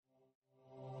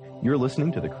You're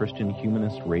listening to the Christian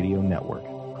Humanist Radio Network,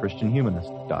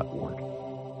 christianhumanist.org.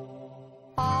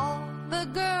 All the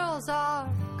girls are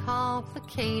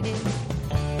complicated.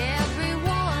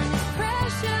 Everyone is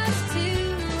precious too,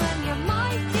 and you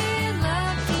might get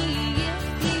lucky if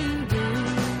you do.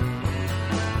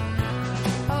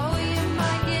 Oh, you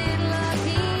might get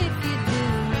lucky if you do.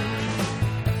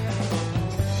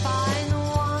 Find the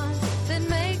one that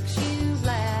makes you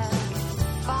laugh.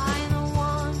 Find the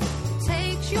one that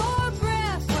takes your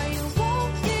breath, where you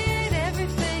won't get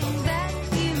everything that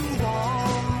you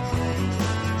want.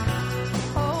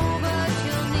 Oh, but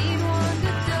you'll need one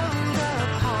to dote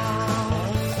upon.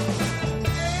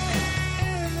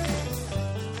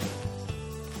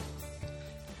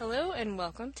 Hello and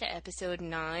welcome to episode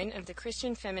 9 of the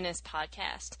Christian Feminist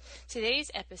podcast.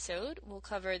 Today's episode will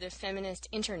cover the feminist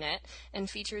internet and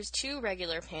features 2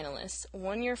 regular panelists,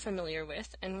 one you're familiar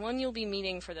with and one you'll be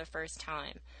meeting for the first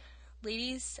time.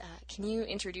 Ladies, can you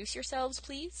introduce yourselves,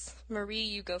 please? Marie,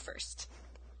 you go first.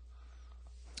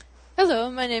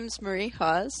 Hello, my name's Marie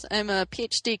Hause. I'm a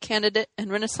PhD candidate in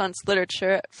Renaissance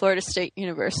literature at Florida State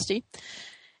University.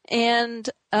 And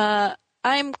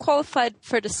I'm qualified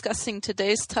for discussing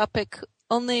today's topic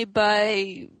only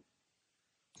by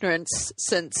ignorance,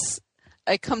 since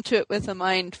I come to it with a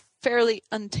mind fairly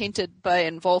untainted by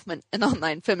involvement in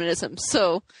online feminism.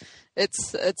 So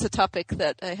it's a topic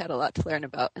that I had a lot to learn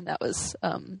about, and that was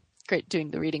great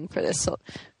doing the reading for this. So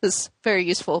it was very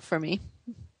useful for me.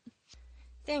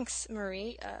 Thanks,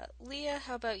 Marie. Leah,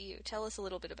 how about you? Tell us a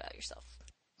little bit about yourself.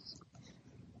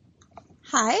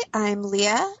 Hi, I'm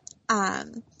Leah.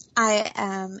 I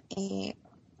am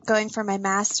going for my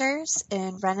master's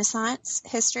in Renaissance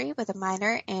history with a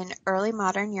minor in early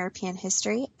modern European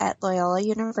history at Loyola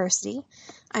University.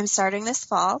 I'm starting this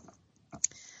fall.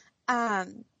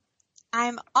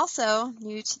 I'm also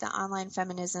new to the online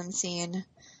feminism scene,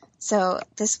 so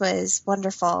this was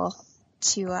wonderful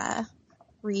to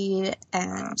read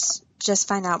and just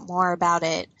find out more about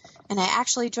it. And I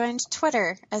actually joined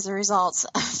Twitter as a result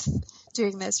of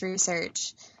doing this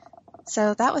research.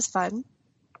 So that was fun.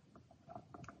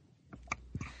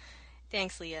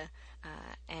 Thanks, Leah.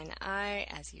 And I,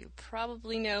 as you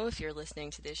probably know if you're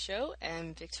listening to this show,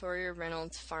 am Victoria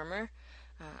Reynolds Farmer.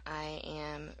 I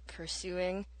am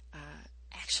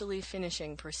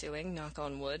finishing pursuing, knock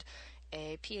on wood,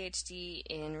 a PhD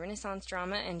in Renaissance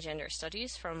drama and gender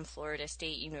studies from Florida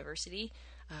State University.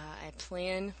 I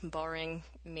plan, barring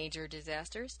major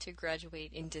disasters, to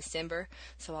graduate in December,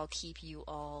 so I'll keep you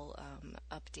all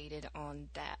updated on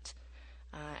that.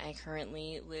 I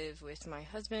currently live with my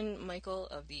husband, Michael,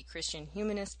 of the Christian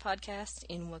Humanist podcast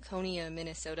in Waconia,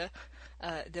 Minnesota,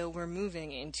 though we're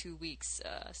moving in 2 weeks,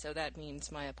 so that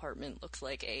means my apartment looks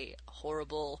like a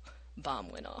horrible bomb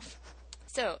went off.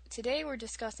 So, today we're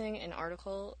discussing an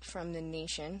article from The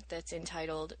Nation that's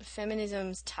entitled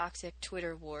Feminism's Toxic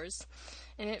Twitter Wars,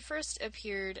 and it first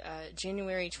appeared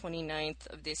January 29th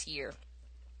of this year.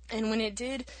 And when it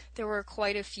did, there were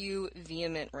quite a few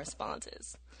vehement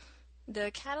responses.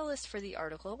 The catalyst for the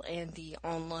article and the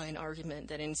online argument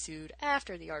that ensued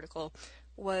after the article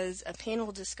was a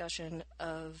panel discussion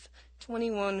of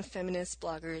 21 feminist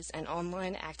bloggers and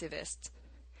online activists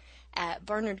at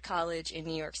Barnard College in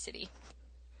New York City.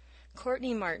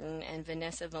 Courtney Martin and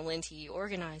Vanessa Valenti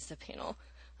organized the panel.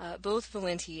 Both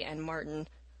Valenti and Martin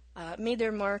made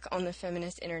their mark on the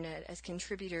feminist internet as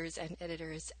contributors and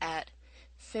editors at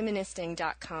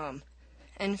feministing.com.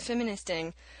 And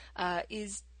feministing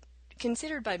is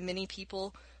considered by many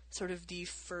people sort of the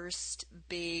first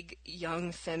big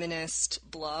young feminist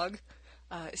blog.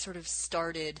 It sort of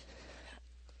started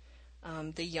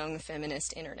the young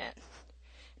feminist internet.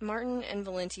 Martin and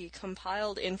Valenti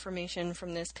compiled information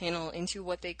from this panel into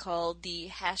what they called the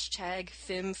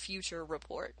 #FemFuture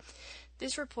report.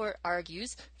 This report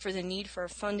argues for the need for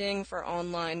funding for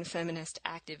online feminist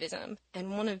activism,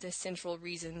 and one of the central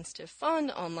reasons to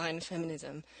fund online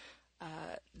feminism,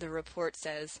 the report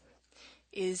says,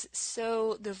 is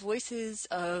so the voices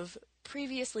of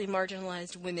previously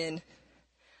marginalized women,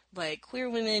 like queer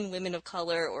women, women of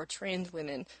color, or trans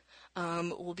women,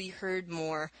 will be heard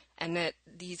more, and that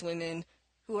these women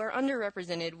who are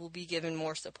underrepresented will be given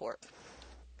more support.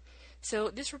 So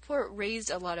this report raised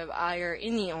a lot of ire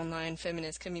in the online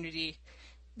feminist community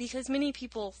because many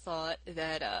people thought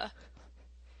that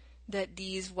that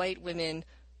these white women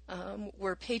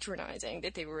were patronizing,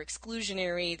 that they were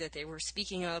exclusionary, that they were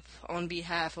speaking up on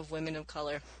behalf of women of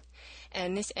color.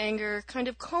 And this anger kind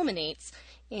of culminates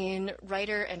in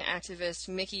writer and activist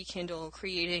Mickey Kindle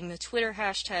creating the Twitter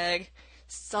hashtag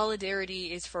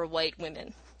Solidarity is for White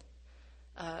Women.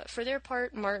 For their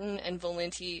part, Martin and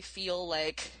Valenti feel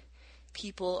like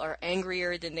people are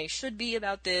angrier than they should be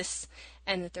about this,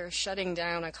 and that they're shutting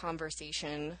down a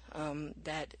conversation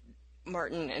that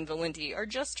Martin and Valenti are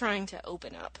just trying to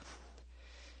open up.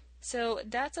 So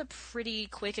that's a pretty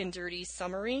quick and dirty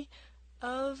summary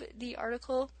of the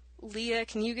article. Leah,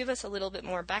 can you give us a little bit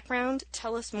more background?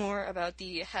 Tell us more about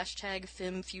the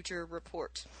 #FemFuture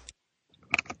report.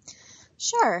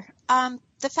 Sure. The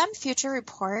FemFuture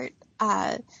report,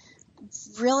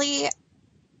 really,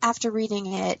 after reading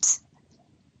it,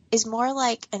 is more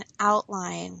like an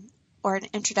outline or an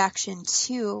introduction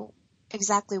to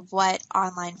exactly what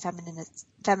online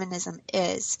feminism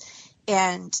is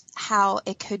and how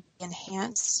it could be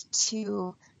enhanced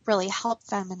to really help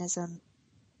feminism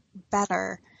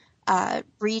better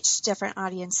reach different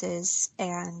audiences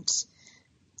and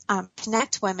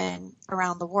connect women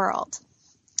around the world.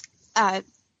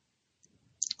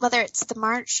 Whether it's the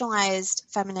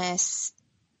marginalized feminists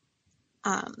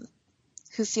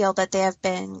who feel that they have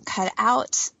been cut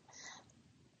out,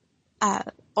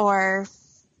 or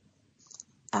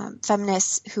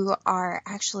feminists who are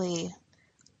actually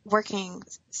working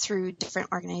through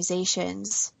different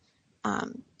organizations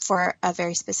for a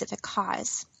very specific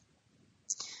cause.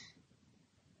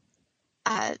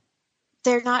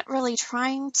 They're not really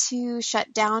trying to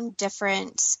shut down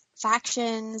different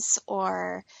factions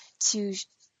or to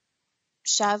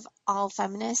shove all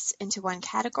feminists into one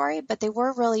category, but they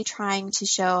were really trying to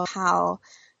show how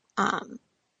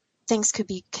things could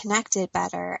be connected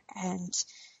better and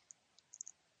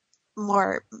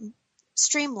more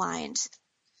streamlined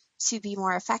to be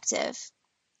more effective.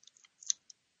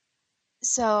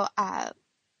 So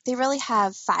they really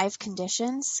have 5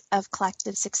 conditions of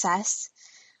collective success: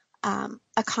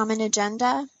 a common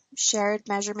agenda, shared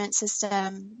measurement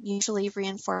system, mutually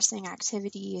reinforcing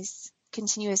activities,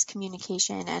 continuous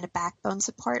communication, and a backbone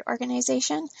support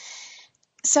organization.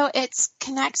 So it's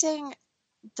connecting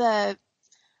the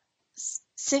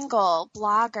single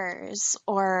bloggers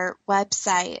or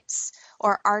websites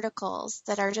or articles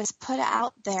that are just put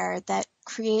out there that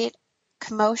create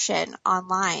commotion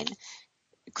online,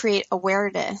 create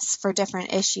awareness for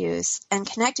different issues, and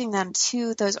connecting them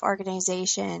to those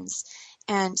organizations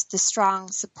and the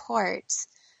strong support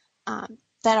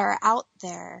that are out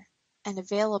there and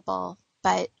available,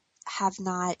 but have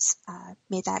not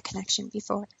made that connection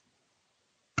before.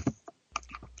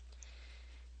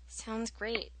 Sounds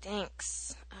great.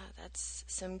 Thanks. That's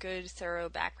some good, thorough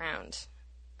background.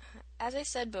 As I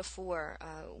said before,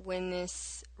 when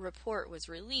this report was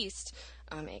released,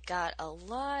 it got a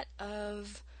lot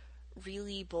of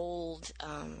really bold,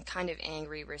 kind of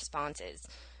angry responses.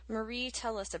 Marie,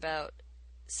 tell us about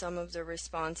some of the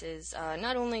responses,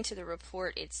 not only to the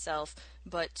report itself,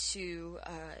 but to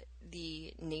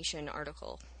the Nation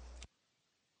article.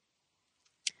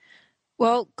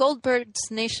 Well,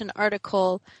 Goldberg's Nation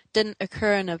article didn't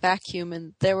occur in a vacuum,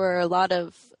 and there were a lot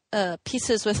of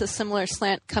pieces with a similar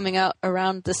slant coming out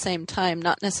around the same time,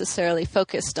 not necessarily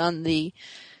focused on the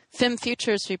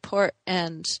FemFutures report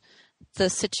and the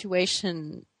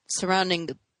situation surrounding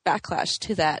the backlash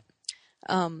to that,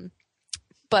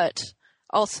 but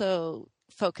also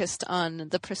focused on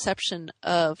the perception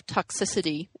of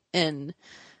toxicity in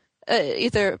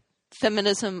either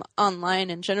feminism online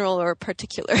in general or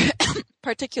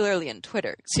particularly in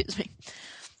Twitter, excuse me.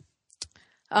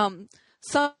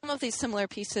 Some of these similar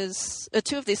pieces,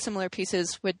 2 of these similar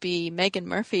pieces would be Megan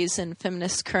Murphy's in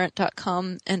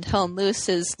feministcurrent.com and Helen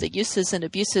Lewis's The Uses and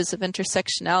Abuses of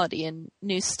Intersectionality in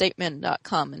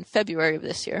newsstatement.com in February of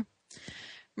this year.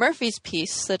 Murphy's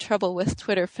piece, The Trouble with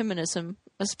Twitter Feminism,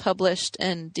 was published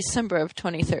in December of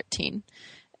 2013,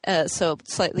 so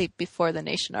slightly before the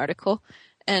Nation article,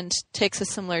 and takes a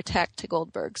similar tack to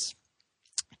Goldberg's.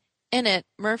 In it,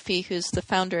 Murphy, who's the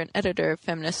founder and editor of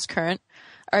Feminist Current,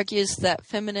 argues that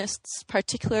feminists,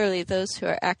 particularly those who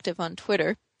are active on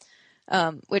Twitter,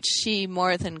 which she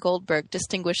more than Goldberg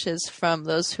distinguishes from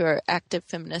those who are active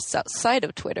feminists outside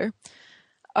of Twitter,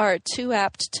 are too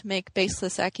apt to make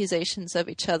baseless accusations of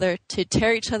each other, to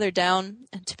tear each other down,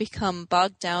 and to become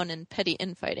bogged down in petty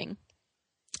infighting.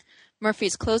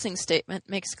 Murphy's closing statement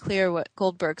makes clear what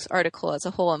Goldberg's article as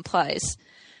a whole implies,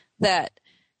 that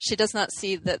she does not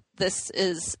see that this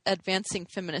is advancing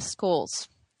feminist goals.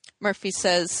 Murphy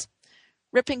says,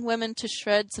 ripping women to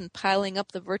shreds and piling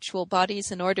up the virtual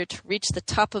bodies in order to reach the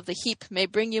top of the heap may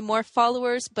bring you more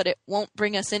followers, but it won't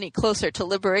bring us any closer to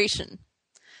liberation.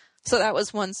 So that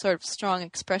was one sort of strong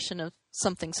expression of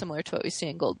something similar to what we see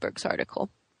in Goldberg's article.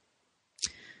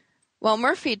 While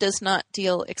Murphy does not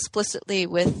deal explicitly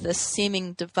with the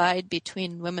seeming divide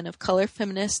between women of color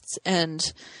feminists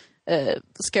and,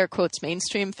 scare quotes,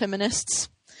 mainstream feminists,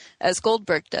 as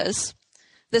Goldberg does,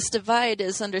 This divide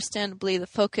is understandably the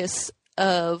focus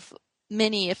of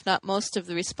many, if not most, of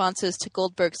the responses to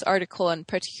Goldberg's article, and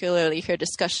particularly her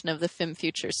discussion of the Fem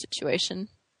Future situation.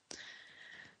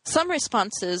 Some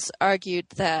responses argued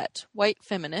that white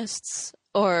feminists,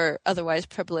 or otherwise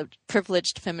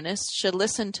privileged feminists, should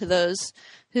listen to those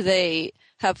who they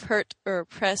have hurt or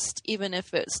oppressed, even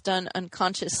if it's done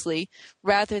unconsciously,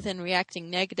 rather than reacting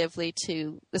negatively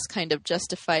to this kind of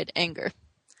justified anger.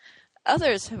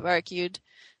 Others have argued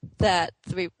that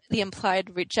the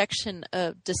implied rejection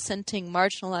of dissenting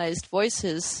marginalized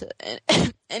voices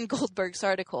in Goldberg's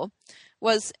article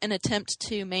was an attempt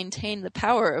to maintain the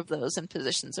power of those in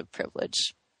positions of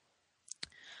privilege.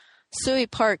 Sui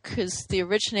Park, who's the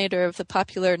originator of the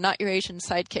popular Not Your Asian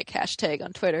Sidekick hashtag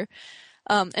on Twitter,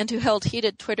 and who held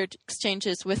heated Twitter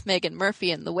exchanges with Megan Murphy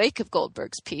in the wake of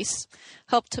Goldberg's piece,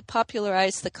 helped to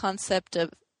popularize the concept of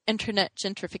internet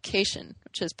gentrification,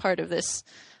 which is part of this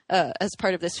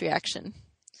reaction.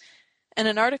 In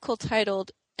an article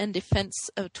titled "In Defense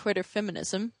of Twitter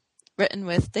Feminism," written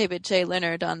with David J.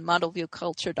 Leonard on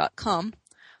modelviewculture.com,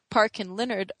 Park and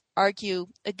Leonard argue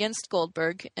against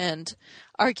Goldberg and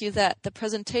argue that the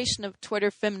presentation of Twitter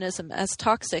feminism as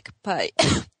toxic by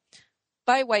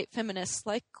white feminists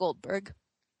like Goldberg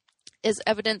is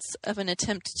evidence of an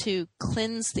attempt to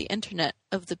cleanse the internet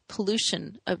of the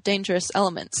pollution of dangerous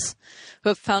elements who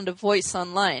have found a voice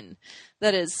online,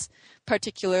 that is,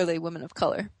 particularly women of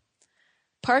color.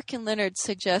 Park and Leonard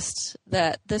suggest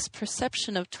that this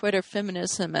perception of Twitter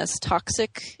feminism as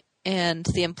toxic and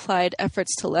the implied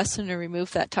efforts to lessen or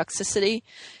remove that toxicity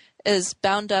is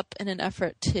bound up in an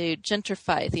effort to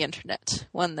gentrify the internet,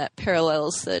 one that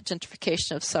parallels the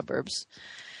gentrification of suburbs,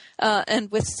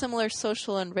 and with similar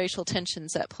social and racial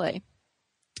tensions at play.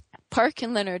 Park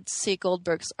and Leonard see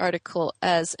Goldberg's article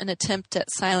as an attempt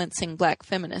at silencing black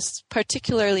feminists,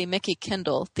 particularly Mickey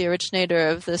Kendall, the originator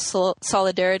of the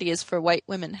Solidarity is for White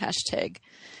Women hashtag,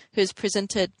 who's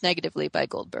presented negatively by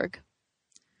Goldberg.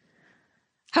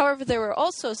 However, there were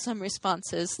also some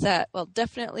responses that, while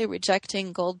definitely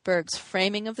rejecting Goldberg's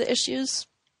framing of the issues,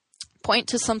 point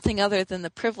to something other than the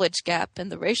privilege gap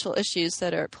and the racial issues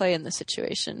that are at play in the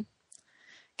situation.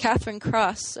 Catherine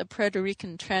Cross, a Puerto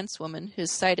Rican trans woman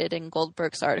who's cited in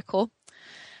Goldberg's article,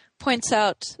 points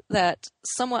out that,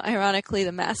 somewhat ironically,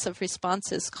 the massive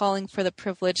responses calling for the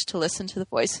privileged to listen to the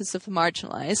voices of the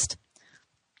marginalized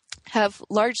have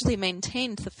largely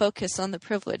maintained the focus on the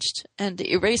privileged and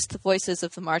erased the voices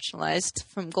of the marginalized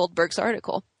from Goldberg's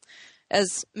article,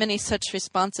 as many such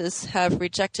responses have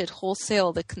rejected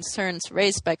wholesale the concerns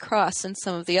raised by Cross and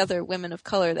some of the other women of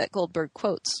color that Goldberg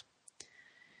quotes.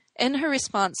 In her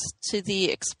response to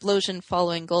the explosion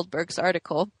following Goldberg's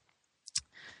article,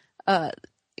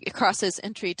 Cross's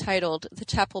entry titled "The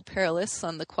Chapel Perilous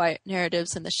on the Quiet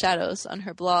Narratives in the Shadows" on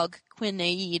her blog,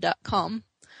 quinae.com,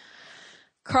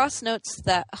 Cross notes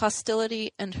that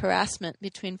hostility and harassment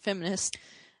between feminists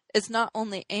is not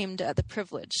only aimed at the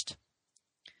privileged.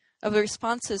 Of the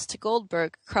responses to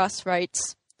Goldberg, Cross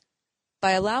writes,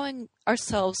 "By allowing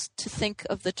ourselves to think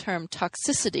of the term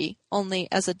toxicity only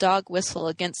as a dog whistle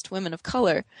against women of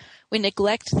color, we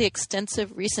neglect the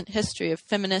extensive recent history of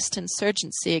feminist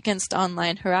insurgency against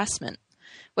online harassment,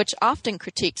 which often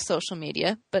critiqued social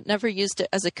media but never used it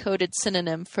as a coded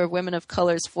synonym for women of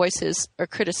color's voices or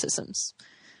criticisms."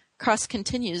 Cross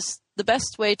continues, "The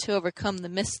best way to overcome the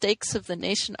mistakes of the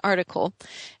Nation article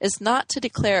is not to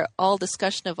declare all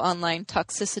discussion of online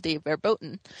toxicity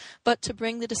verboten, but to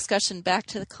bring the discussion back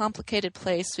to the complicated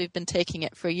place we've been taking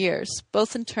it for years,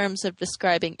 both in terms of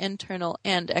describing internal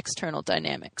and external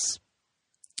dynamics."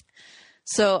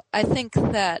 So I think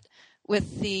that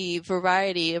with the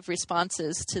variety of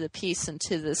responses to the piece and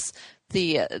to the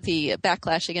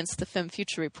backlash against the Fem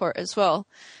Future report as well,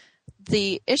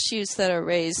 the issues that are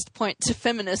raised point to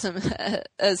feminism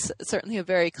as certainly a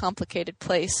very complicated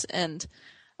place, and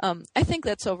I think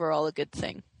that's overall a good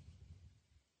thing.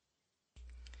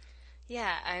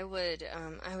 Yeah, I would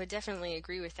definitely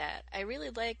agree with that. I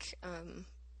really like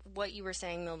what you were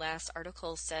saying the last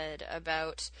article said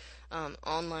about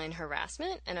online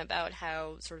harassment and about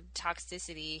how sort of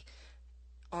toxicity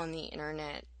on the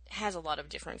internet has a lot of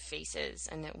different faces,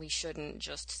 and that we shouldn't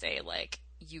just say, like,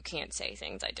 you can't say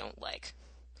things I don't like.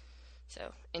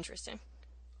 So, interesting.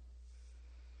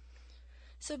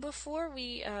 So before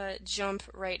we jump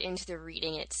right into the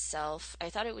reading itself, I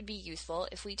thought it would be useful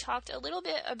if we talked a little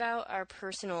bit about our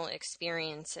personal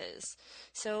experiences.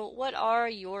 So what are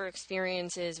your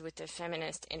experiences with the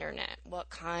feminist internet? What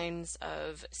kinds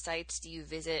of sites do you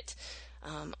visit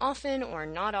often or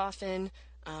not often?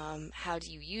 How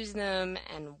do you use them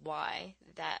and why?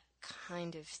 That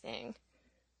kind of thing.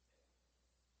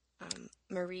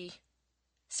 Marie,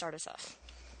 start us off.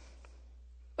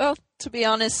 Well, to be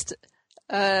honest,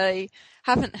 I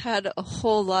haven't had a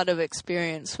whole lot of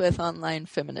experience with online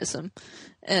feminism,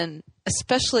 and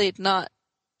especially not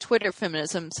Twitter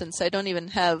feminism, since I don't even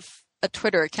have a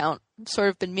Twitter account. I've sort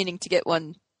of been meaning to get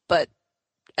one, but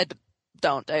I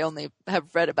don't. I only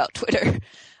have read about Twitter.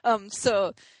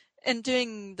 So in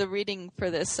doing the reading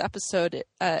for this episode,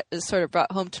 it sort of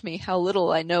brought home to me how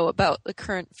little I know about the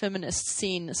current feminist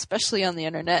scene, especially on the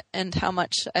internet, and how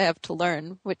much I have to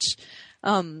learn, which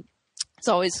is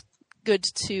always good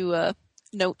to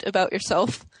note about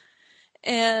yourself.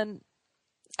 And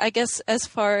I guess as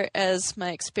far as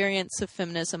my experience of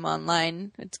feminism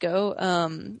online would go,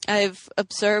 I've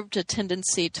observed a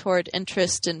tendency toward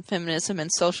interest in feminism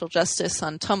and social justice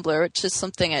on Tumblr, which is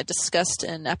something I discussed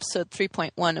in episode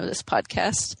 3.1 of this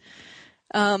podcast.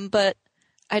 But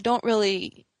I don't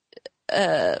really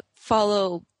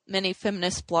follow many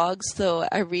feminist blogs, though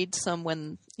I read some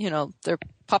when, they're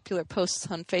popular posts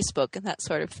on Facebook and that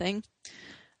sort of thing.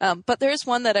 But there is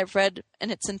one that I've read in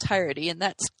its entirety, and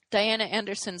that's Diana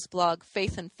Anderson's blog,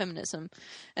 Faith and Feminism.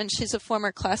 And she's a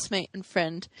former classmate and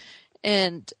friend.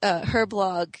 And her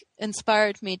blog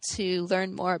inspired me to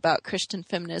learn more about Christian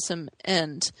feminism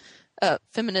and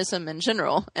feminism in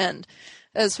general, and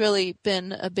has really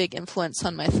been a big influence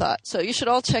on my thought. So you should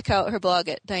all check out her blog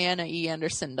at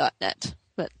dianaeanderson.net.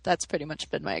 But that's pretty much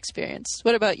been my experience.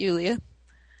 What about you, Leah?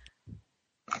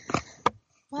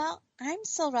 Well, I'm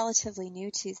still relatively new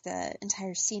to the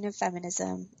entire scene of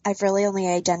feminism. I've really only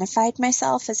identified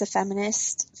myself as a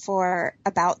feminist for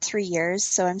about 3 years,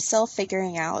 so I'm still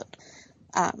figuring out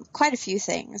quite a few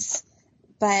things.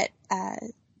 But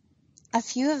a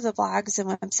few of the blogs and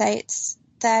websites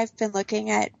that I've been looking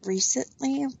at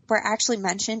recently were actually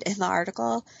mentioned in the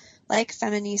article, like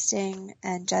Feministing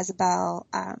and Jezebel.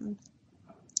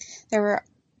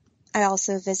 I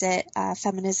also visit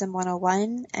Feminism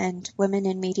 101 and Women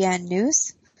in Media and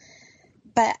News.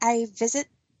 But I visit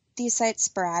these sites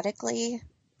sporadically,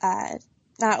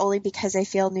 not only because I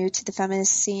feel new to the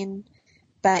feminist scene,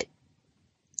 but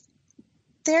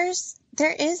there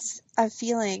is a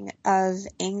feeling of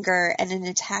anger and an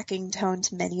attacking tone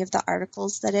to many of the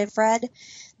articles that I've read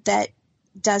that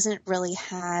doesn't really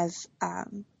have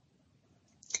an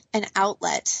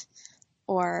outlet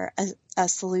or a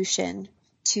solution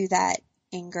to that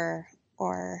anger,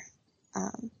 or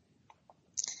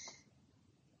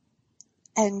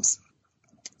and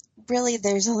really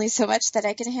there's only so much that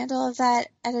I can handle of that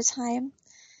at a time,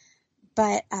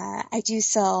 but I do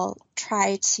still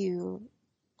try to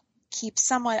keep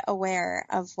somewhat aware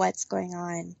of what's going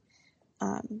on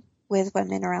with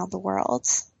women around the world.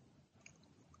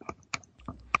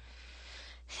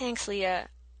 Thanks, Leah.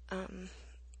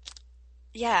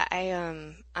 Yeah,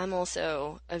 I'm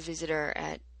also a visitor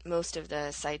at most of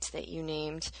the sites that you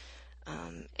named,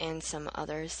 and some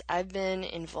others. I've been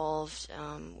involved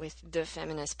with the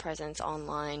feminist presence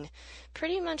online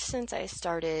pretty much since I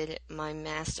started my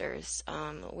master's,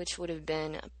 which would have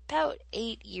been about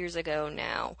 8 years ago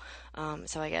now.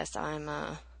 So I guess I'm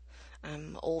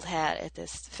old hat at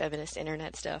this feminist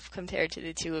internet stuff compared to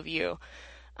the two of you.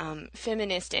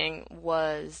 Feministing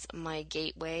was my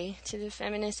gateway to the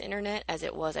feminist internet, as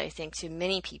it was, I think, to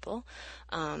many people.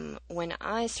 When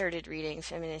I started reading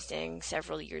Feministing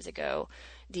several years ago,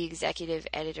 the executive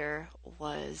editor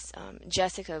was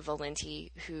Jessica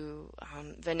Valenti,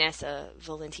 Vanessa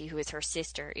Valenti, who is her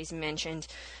sister, is mentioned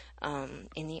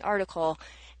in the article.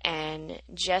 And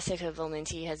Jessica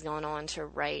Valenti has gone on to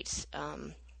write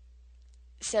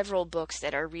several books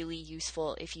that are really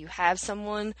useful if you have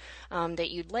someone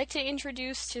that you'd like to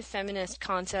introduce to feminist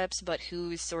concepts, but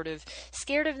who's sort of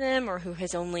scared of them, or who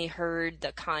has only heard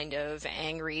the kind of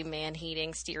angry,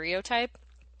 man-hating stereotype.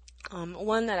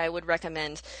 One that I would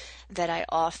recommend that I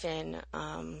often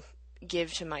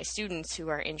give to my students who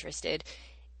are interested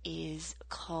is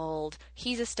called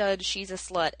He's a Stud, She's a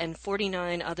Slut, and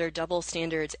 49 Other Double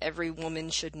Standards Every Woman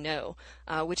Should Know,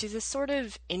 which is a sort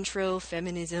of intro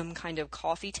feminism kind of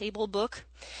coffee table book.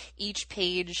 Each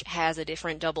page has a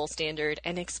different double standard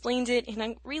and explains it in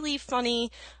a really funny,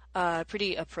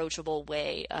 pretty approachable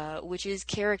way, which is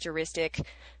characteristic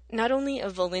not only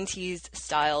of Valenti's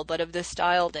style, but of the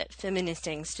style that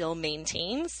Feministing still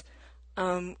maintains.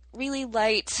 Really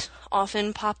light,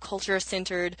 often pop culture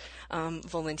centered.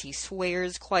 Valenti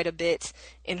swears quite a bit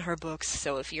in her books,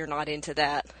 so if you're not into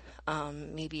that,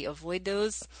 maybe avoid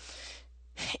those.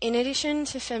 In addition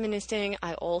to Feministing,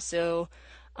 I also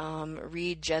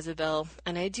read Jezebel,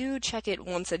 and I do check it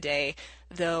once a day,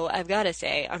 though I've got to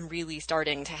say I'm really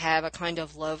starting to have a kind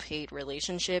of love-hate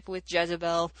relationship with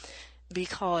Jezebel.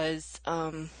 because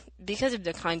of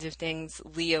the kinds of things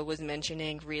Leah was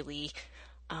mentioning, really,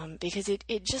 because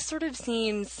it just sort of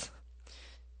seems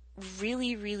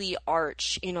really, really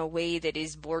arch in a way that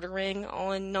is bordering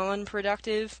on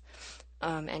non-productive.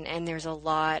 And there's a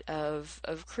lot of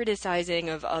criticizing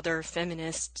of other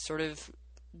feminist sort of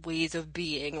ways of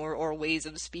being or ways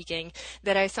of speaking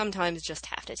that I sometimes just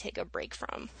have to take a break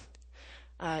from.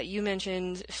 You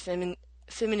mentioned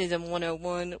Feminism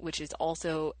 101, which is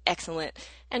also excellent,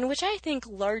 and which I think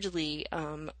largely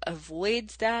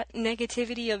avoids that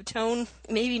negativity of tone,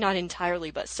 maybe not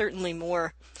entirely, but certainly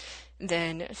more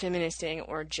than Feministing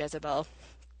or Jezebel.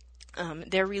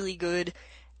 They're really good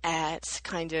at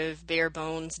kind of bare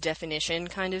bones definition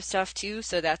kind of stuff too,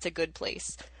 so that's a good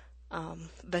place,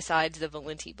 besides the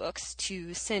Valenti books,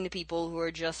 to send people who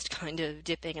are just kind of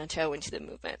dipping a toe into the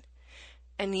movement.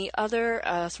 And the other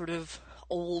sort of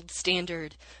old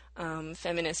standard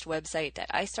feminist website that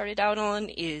I started out on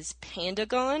is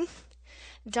pandagon.com,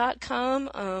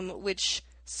 which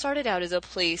started out as a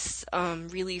place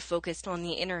really focused on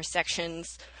the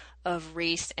intersections of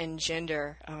race and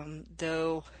gender,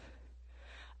 though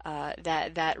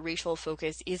that racial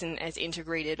focus isn't as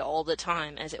integrated all the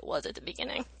time as it was at the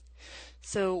beginning.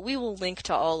 So we will link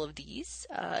to all of these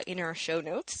in our show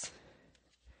notes.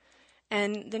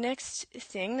 And the next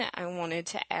thing that I wanted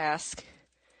to ask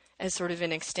as sort of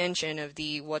an extension of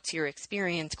the what's your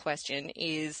experience question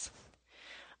is,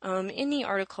 in the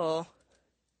article,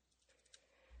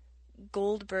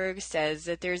 Goldberg says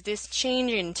that there's this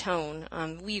change in tone.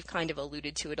 We've kind of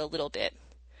alluded to it a little bit.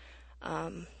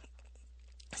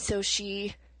 So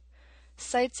she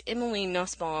cites Emily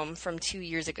Nussbaum from 2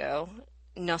 years ago.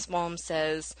 Nussbaum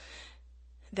says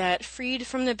that freed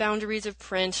from the boundaries of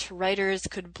print, writers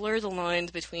could blur the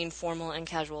lines between formal and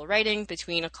casual writing,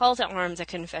 between a call to arms, a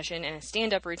confession, and a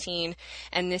stand-up routine,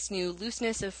 and this new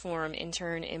looseness of form in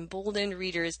turn emboldened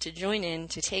readers to join in,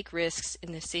 to take risks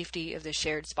in the safety of the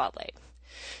shared spotlight.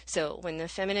 So when the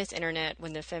feminist internet,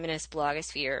 when the feminist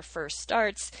blogosphere first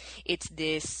starts, it's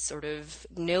this sort of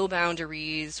no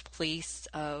boundaries place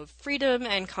of freedom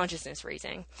and consciousness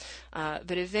raising.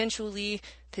 But eventually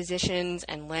positions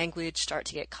and language start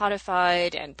to get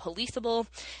codified and policeable,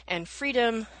 and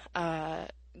freedom,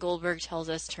 Goldberg tells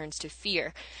us, turns to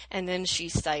fear. And then she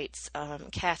cites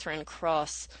Catherine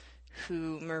Cross,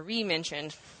 who Marie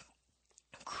mentioned.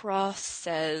 Cross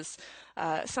says,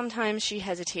 sometimes she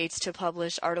hesitates to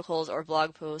publish articles or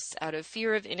blog posts out of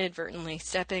fear of inadvertently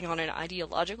stepping on an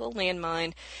ideological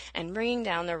landmine and bringing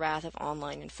down the wrath of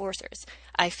online enforcers.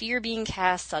 I fear being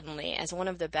cast suddenly as one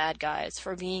of the bad guys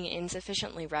for being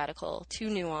insufficiently radical, too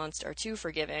nuanced, or too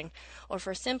forgiving, or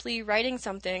for simply writing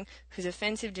something whose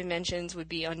offensive dimensions would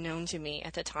be unknown to me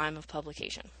at the time of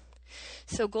publication.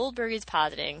 So Goldberg is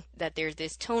positing that there's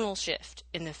this tonal shift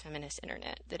in the feminist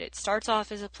internet, that it starts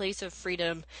off as a place of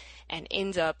freedom and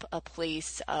ends up a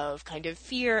place of kind of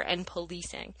fear and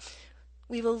policing.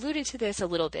 We've alluded to this a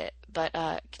little bit, but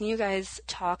can you guys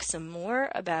talk some more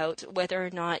about whether or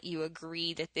not you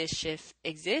agree that this shift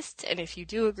exists? And if you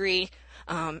do agree,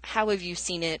 how have you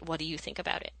seen it? What do you think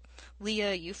about it?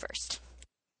 Leah, you first.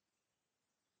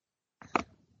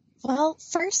 Well,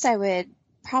 first I would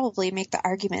probably make the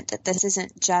argument that this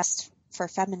isn't just for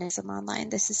feminism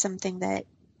online. This is something that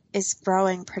is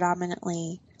growing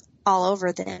predominantly all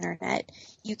over the internet.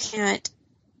 You can't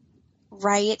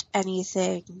write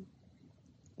anything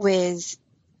with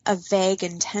a vague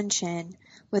intention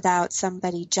without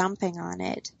somebody jumping on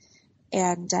it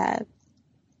and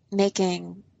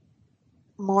making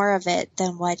more of it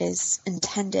than what is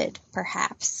intended,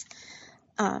 perhaps.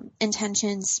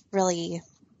 Intentions really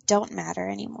don't matter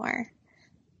anymore.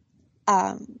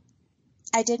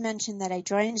 I did mention that I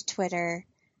joined Twitter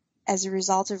as a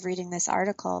result of reading this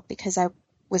article because I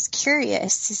was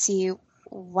curious to see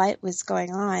what was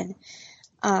going on.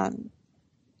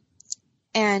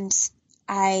 And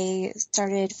I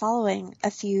started following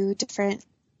a few different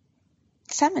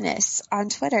feminists on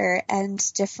Twitter and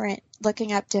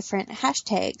looking up different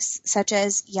hashtags, such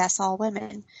as Yes All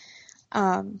Women,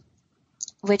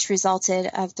 which resulted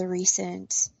of the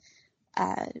recent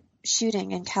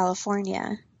shooting in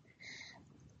California.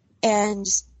 And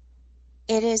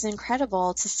it is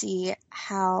incredible to see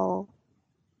how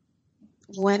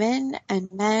women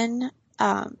and men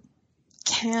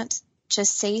can't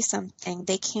just say something.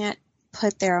 They can't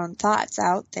put their own thoughts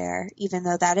out there, even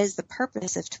though that is the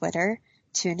purpose of Twitter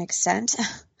to an extent,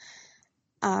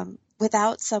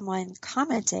 without someone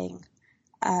commenting,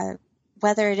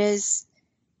 whether it is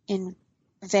in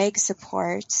vague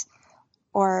support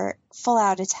or full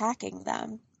out attacking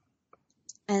them.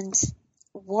 And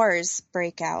wars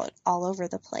break out all over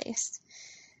the place.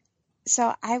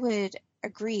 So I would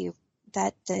agree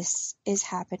that this is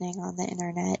happening on the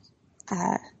internet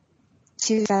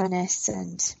to feminists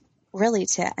and really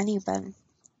to anyone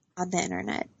on the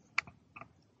internet.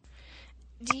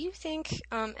 Do you think,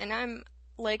 and I'm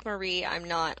like Marie, I'm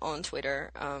not on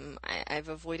Twitter. I've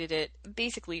avoided it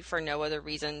basically for no other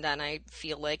reason than I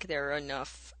feel like there are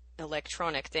enough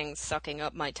electronic things sucking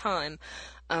up my time.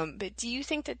 But do you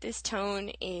think that this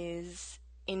tone is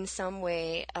in some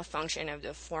way a function of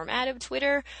the format of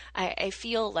Twitter? I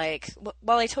feel like,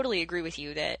 while I totally agree with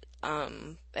you that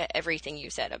everything you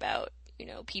said about,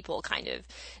 people kind of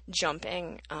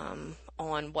jumping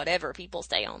on whatever people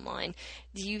say online,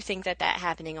 do you think that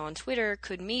happening on Twitter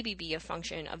could maybe be a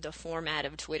function of the format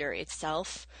of Twitter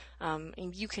itself?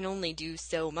 And you can only do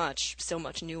so much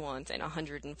nuance in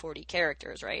 140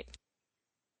 characters, right?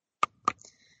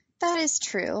 That is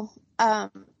true.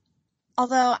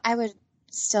 Although I would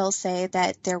still say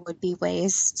that there would be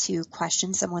ways to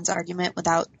question someone's argument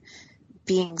without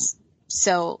being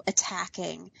so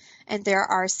attacking, and there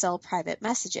are still private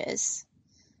messages.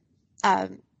 I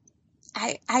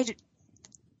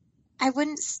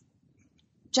wouldn't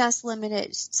just limit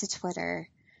it to Twitter,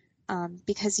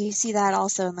 because you see that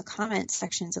also in the comment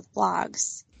sections of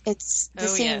blogs. It's the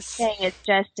same thing. It's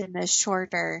just in the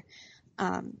shorter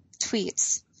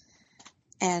tweets.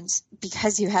 And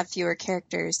because you have fewer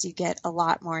characters, you get a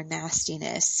lot more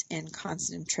nastiness in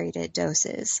concentrated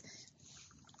doses.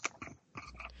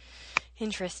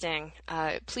 Interesting.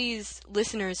 Please,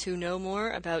 listeners who know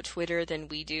more about Twitter than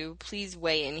we do, please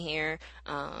weigh in here.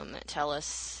 Tell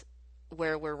us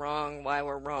where we're wrong, why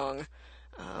we're wrong,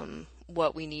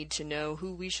 what we need to know,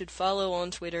 who we should follow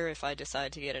on Twitter if I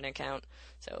decide to get an account.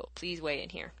 So please weigh in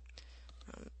here.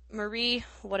 Marie,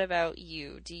 what about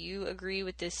you? Do you agree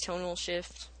with this tonal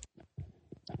shift?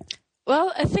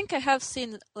 Well, I think I have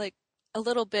seen a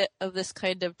little bit of this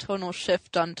kind of tonal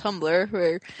shift on Tumblr,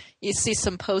 where you see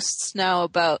some posts now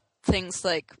about things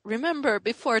like, remember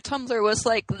before Tumblr was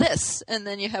like this, and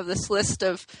then you have this list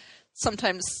of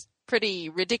sometimes pretty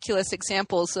ridiculous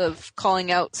examples of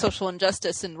calling out social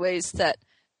injustice in ways that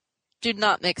do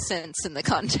not make sense in the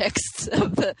context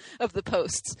of the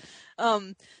posts.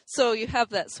 So you have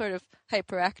that sort of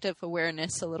hyperactive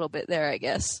awareness a little bit there, I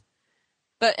guess.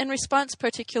 But in response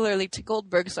particularly to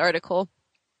Goldberg's article,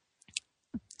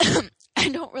 I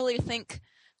don't really think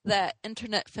that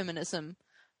internet feminism,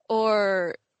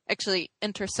 or actually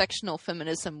intersectional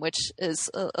feminism, which is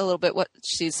a little bit what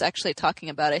she's actually talking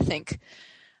about, I think,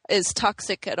 is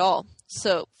toxic at all.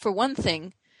 So for one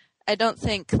thing, I don't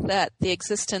think that the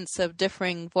existence of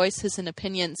differing voices and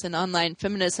opinions in online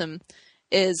feminism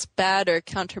is bad or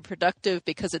counterproductive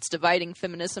because it's dividing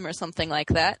feminism or something like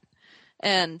that.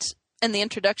 And in the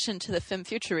introduction to the Fem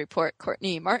Future report,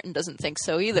 Courtney Martin doesn't think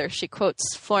so either. She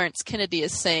quotes Florence Kennedy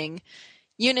as saying,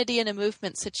 "Unity in a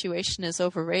movement situation is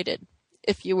overrated.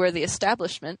 If you were the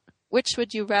establishment, which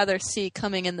would you rather see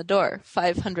coming in the door,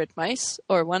 500 mice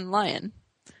or one lion?"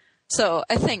 So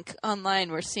I think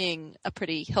online we're seeing a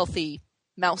pretty healthy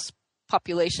mouse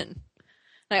population.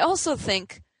 And I also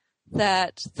think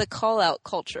that the call-out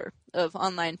culture of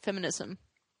online feminism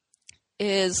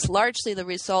is largely the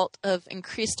result of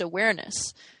increased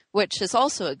awareness, which is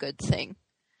also a good thing.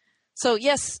 So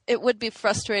yes, it would be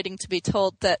frustrating to be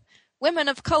told that women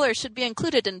of color should be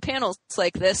included in panels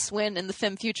like this when in the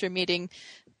Fem Future meeting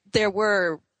there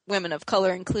were women of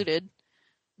color included.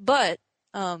 But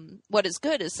what is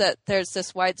good is that there's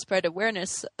this widespread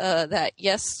awareness that,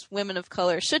 yes, women of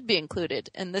color should be included,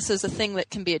 and this is a thing that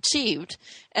can be achieved,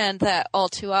 and that all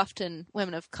too often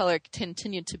women of color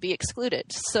continue to be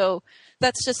excluded. So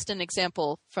that's just an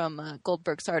example from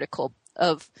Goldberg's article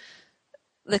of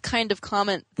the kind of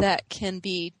comment that can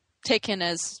be taken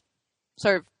as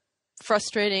sort of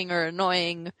frustrating or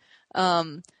annoying,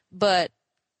 but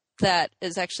that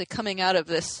is actually coming out of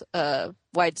this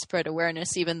widespread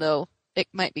awareness, even though it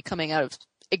might be coming out of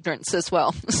ignorance as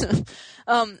well.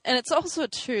 And it's also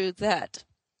true that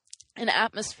an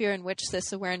atmosphere in which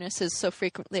this awareness is so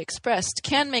frequently expressed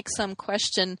can make some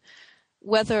question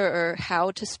whether or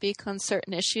how to speak on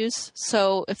certain issues.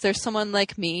 So if there's someone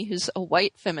like me who's a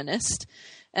white feminist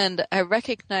and I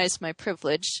recognize my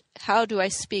privilege, how do I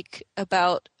speak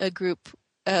about a group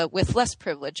with less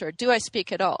privilege, or do I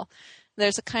speak at all?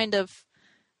 There's a kind of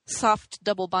soft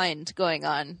double bind going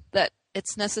on that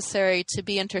it's necessary to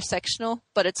be intersectional,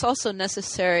 but it's also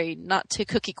necessary not to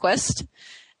cookie quest,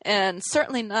 and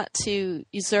certainly not to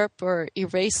usurp or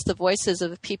erase the voices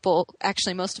of the people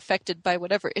actually most affected by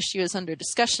whatever issue is under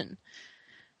discussion.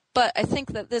 But I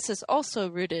think that this is also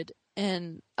rooted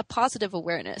in a positive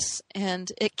awareness,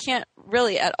 and it can't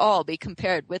really at all be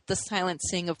compared with the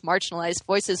silencing of marginalized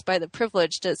voices by the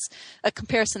privileged, as a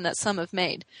comparison that some have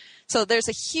made. So there's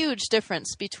a huge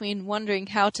difference between wondering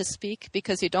how to speak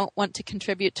because you don't want to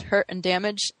contribute to hurt and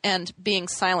damage, and being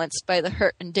silenced by the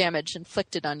hurt and damage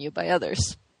inflicted on you by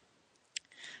others.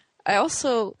 I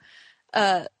also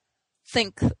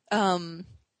think, or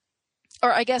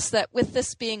I guess that with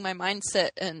this being my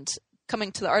mindset and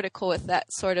coming to the article with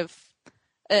that sort of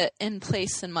in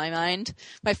place in my mind,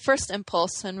 my first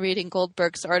impulse on reading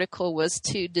Goldberg's article was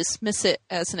to dismiss it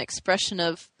as an expression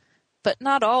of, but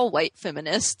not all white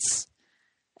feminists.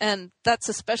 And that's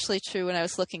especially true when I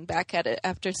was looking back at it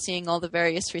after seeing all the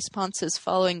various responses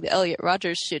following the Elliot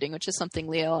Rodgers shooting, which is something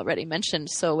Leah already mentioned.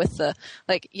 So with the,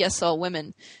 yes, all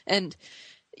women. And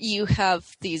you have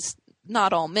these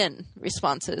not all men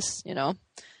responses,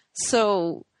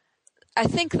 So I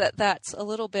think that that's a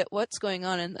little bit what's going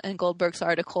on in Goldberg's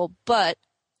article, but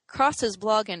Cross's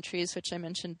blog entries, which I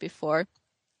mentioned before,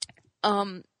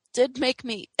 did make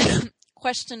me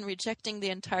question rejecting the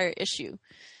entire issue.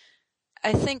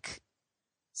 I think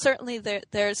certainly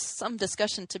there's some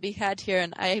discussion to be had here,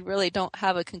 and I really don't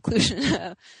have a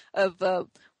conclusion of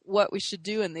what we should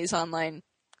do in these online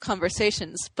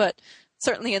conversations, but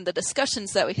certainly in the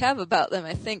discussions that we have about them,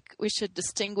 I think we should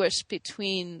distinguish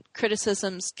between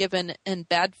criticisms given in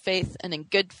bad faith and in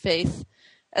good faith,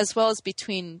 as well as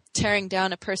between tearing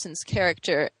down a person's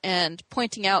character and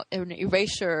pointing out an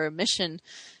erasure or omission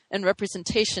and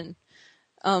representation.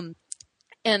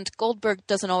 And Goldberg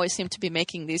doesn't always seem to be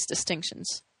making these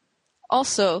distinctions.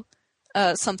 Also,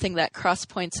 something that Cross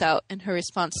points out in her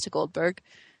response to Goldberg,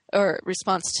 or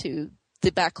response to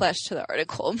the backlash to the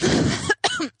article,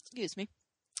 excuse me,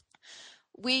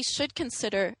 we should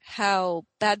consider how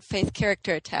bad faith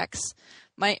character attacks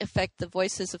might affect the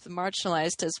voices of the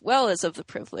marginalized as well as of the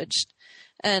privileged.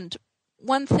 And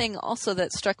one thing also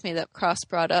that struck me that Cross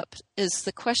brought up is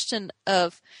the question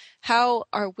of how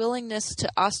our willingness to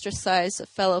ostracize a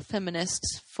fellow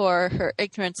feminist for her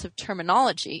ignorance of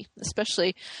terminology,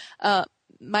 especially,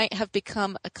 might have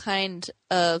become a kind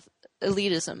of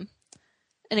elitism.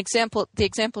 The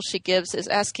example she gives is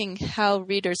asking how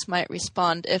readers might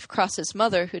respond if Cross's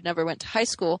mother, who never went to high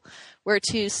school, were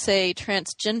to say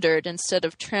transgendered instead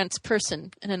of trans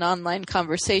person in an online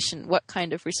conversation. What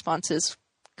kind of responses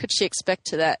could she expect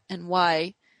to that, and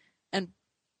why, and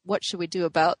what should we do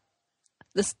about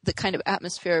this, the kind of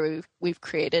atmosphere we've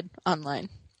created online?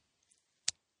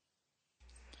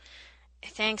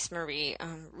 Thanks, Marie.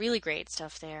 Really great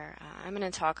stuff there. I'm going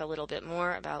to talk a little bit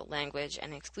more about language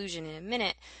and exclusion in a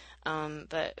minute,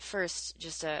 but first,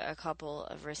 just a couple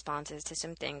of responses to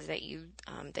some things that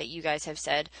you guys have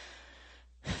said.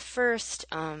 First,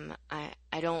 I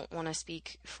don't want to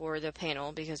speak for the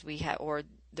panel because or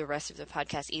the rest of the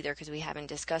podcast either, because we haven't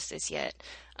discussed this yet.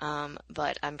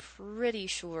 But I'm pretty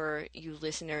sure you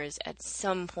listeners at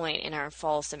some point in our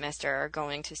fall semester are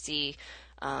going to see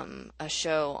a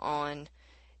show on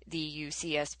the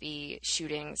UCSB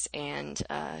shootings and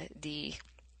the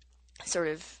sort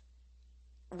of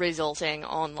resulting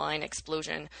online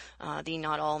explosion, the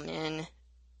not all men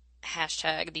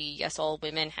hashtag, the yes all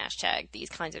women hashtag, these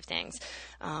kinds of things.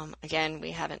 Again, we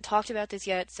haven't talked about this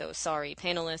yet, so sorry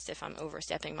panelists if I'm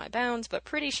overstepping my bounds, but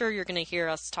pretty sure you're going to hear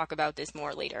us talk about this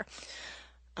more later.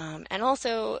 And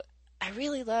also, I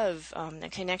really love the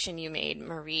connection you made,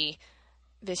 Marie,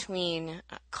 between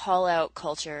call-out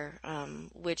culture,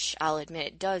 which I'll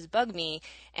admit does bug me,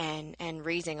 and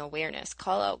raising awareness.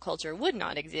 Call-out culture would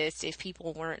not exist if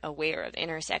people weren't aware of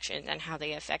intersections and how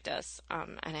they affect us.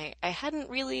 And I hadn't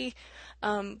really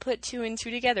put two and two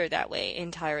together that way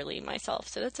entirely myself.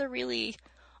 So that's a really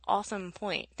awesome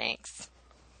point. Thanks.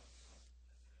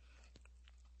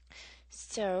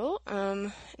 So,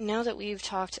 now that we've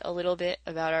talked a little bit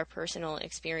about our personal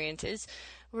experiences,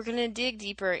 we're going to dig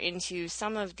deeper into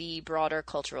some of the broader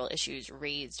cultural issues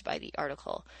raised by the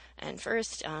article. And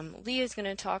first, Leah is going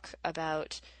to talk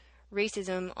about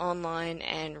racism online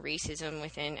and racism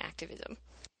within activism.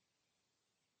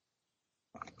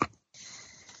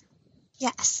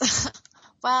 Yes.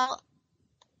 Well,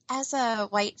 as a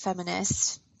white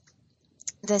feminist,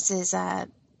 this is,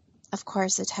 of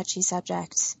course, a touchy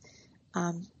subject,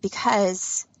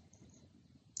 because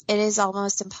it is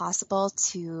almost impossible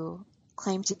to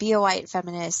claim to be a white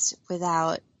feminist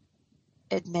without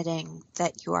admitting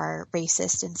that you are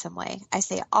racist in some way. I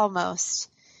say almost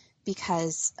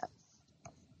because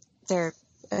there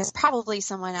is probably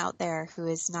someone out there who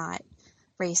is not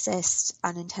racist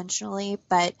unintentionally,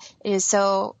 but it is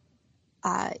so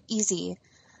easy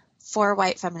for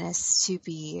white feminists to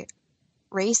be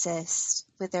racist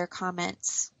with their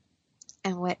comments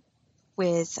and with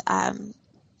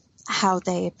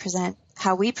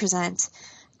how we present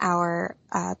our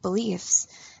beliefs,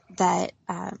 that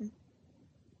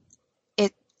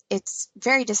it's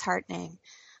very disheartening.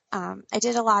 I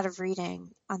did a lot of reading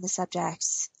on the subject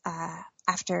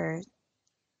after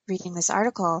reading this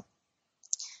article,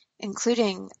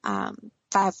 including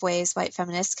 5 Ways White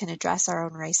Feminists Can Address Our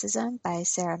Own Racism by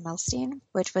Sarah Milstein,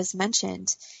 which was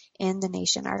mentioned in the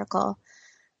Nation article.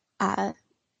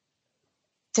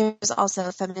 There's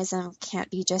also Feminism Can't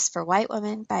Be Just for White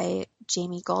Women by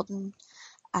Jamie Golden.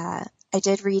 I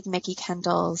did read Mickey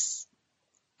Kendall's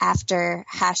After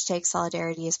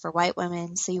 #Solidarity is for White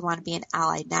Women, so you want to be an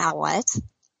ally, now what?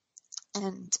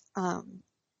 And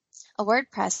a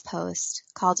WordPress post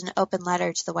called An Open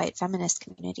Letter to the White Feminist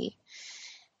Community.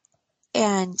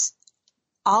 And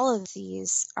all of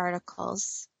these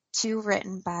articles, 2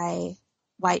 written by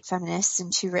white feminists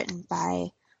and 2 written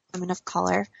by women of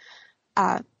color,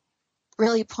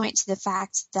 really point to the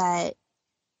fact that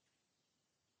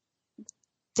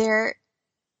there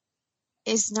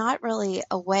is not really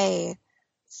a way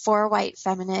for white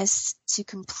feminists to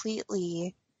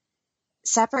completely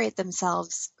separate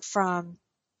themselves from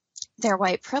their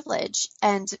white privilege.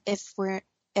 And if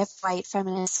white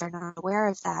feminists are not aware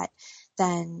of that,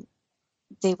 then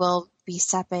they will be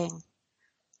stepping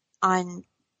on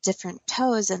different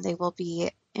toes, and they will be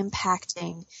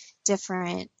impacting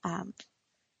different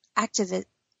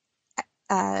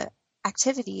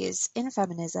activities in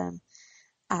feminism,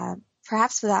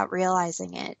 perhaps without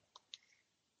realizing it.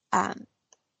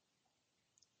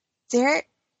 There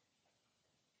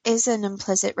is an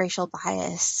implicit racial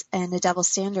bias and a double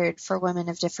standard for women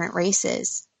of different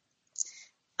races.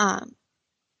 And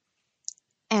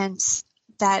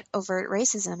that overt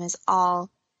racism is all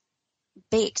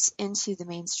baked into the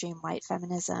mainstream white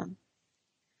feminism.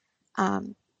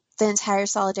 The entire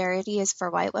solidarity is for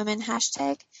white women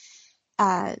hashtag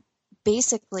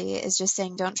basically is just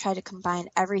saying don't try to combine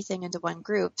everything into one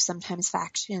group. Sometimes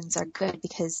factions are good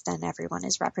because then everyone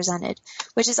is represented,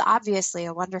 which is obviously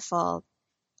a wonderful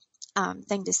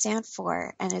thing to stand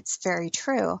for, and it's very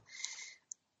true.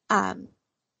 But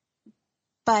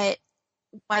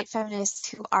white feminists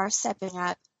who are stepping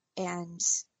up and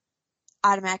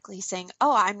automatically saying,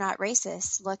 oh, I'm not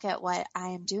racist, look at what I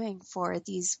am doing for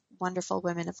these wonderful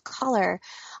women of color,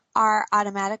 are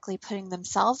automatically putting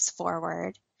themselves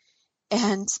forward,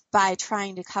 and by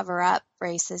trying to cover up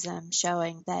racism,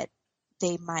 showing that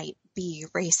they might be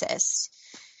racist.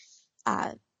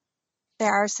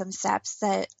 There are some steps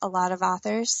that a lot of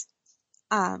authors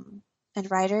and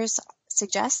writers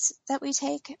suggest that we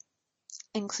take,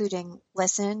 including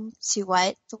listen to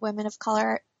what the women of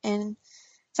color in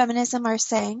feminism are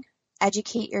saying,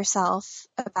 educate yourself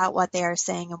about what they are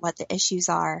saying and what the issues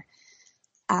are,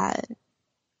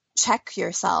 check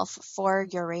yourself for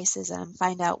your racism,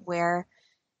 find out where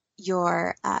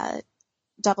your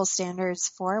double standards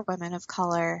for women of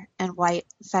color and white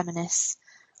feminists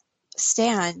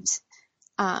stand,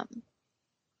 and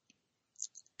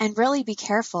really be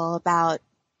careful about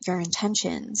your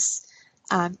intentions,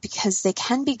 because they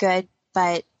can be good,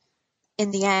 but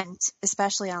in the end,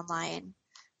 especially online,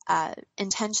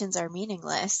 intentions are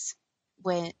meaningless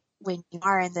when you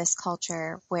are in this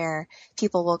culture where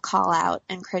people will call out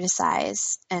and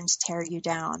criticize and tear you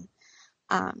down.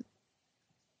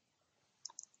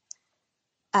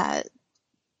 There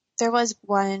was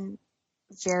one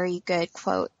very good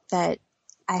quote that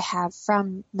I have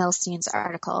from Milstein's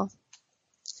article,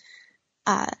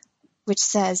 which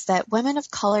says that women of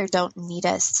color don't need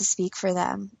us to speak for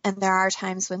them, and there are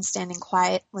times when standing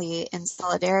quietly in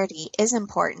solidarity is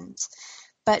important,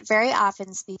 but very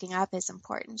often speaking up is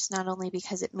important, not only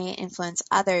because it may influence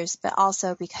others, but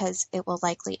also because it will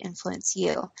likely influence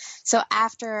you. So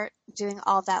after doing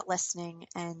all that listening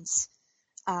and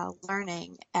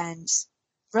learning and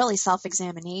really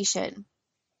self-examination,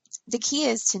 the key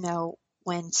is to know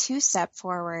when to step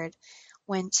forward,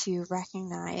 when to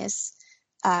recognize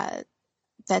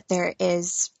that there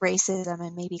is racism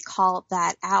and maybe call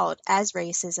that out as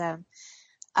racism,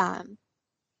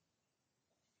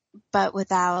 but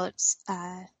without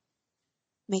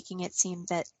making it seem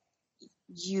that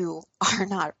you are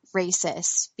not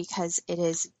racist, because it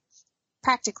is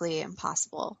practically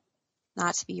impossible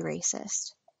not to be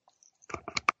racist.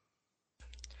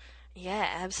 Yeah,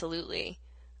 absolutely.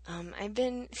 I've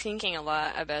been thinking a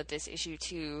lot about this issue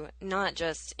too, not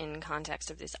just in context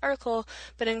of this article,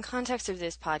 but in context of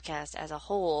this podcast as a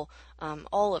whole.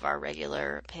 All of our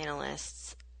regular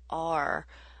panelists are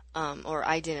or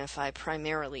identify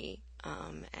primarily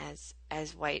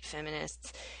as white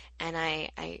feminists, And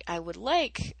I would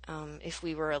like if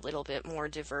we were a little bit more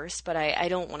diverse, but I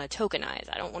don't want to tokenize.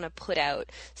 I don't want to put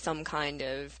out some kind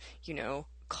of,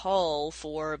 call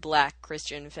for Black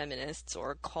Christian feminists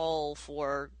or call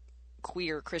for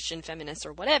queer Christian feminists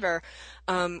or whatever,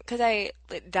 because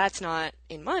that's not,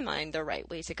 in my mind, the right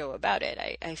way to go about it.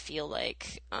 I feel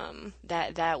like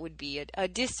that would be a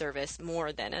disservice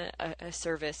more than a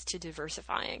service to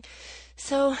diversifying.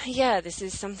 So yeah, this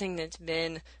is something that's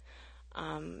been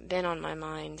on my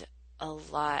mind a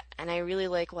lot, and I really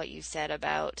like what you said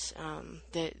about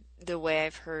the way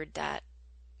I've heard that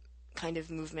kind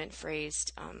of movement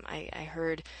phrased. I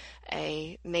heard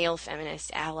a male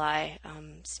feminist ally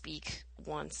speak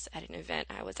once at an event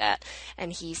I was at,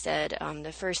 and he said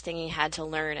the first thing he had to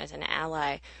learn as an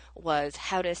ally was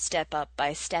how to step up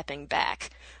by stepping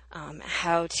back,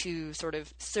 how to sort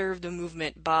of serve the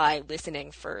movement by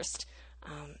listening first.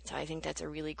 So I think that's a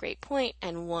really great point,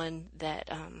 and one that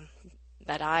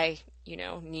that I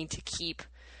need to keep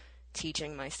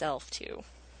teaching myself too.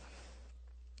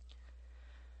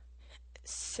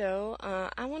 So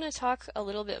I want to talk a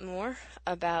little bit more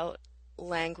about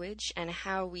language and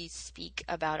how we speak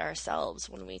about ourselves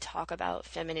when we talk about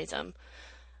feminism,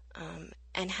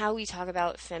 and how we talk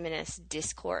about feminist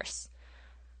discourse.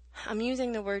 I'm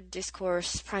using the word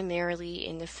discourse primarily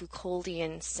in the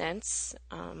Foucauldian sense.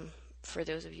 For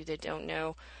those of you that don't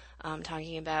know, I'm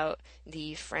talking about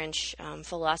the French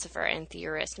philosopher and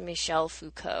theorist Michel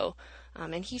Foucault,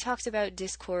 and he talks about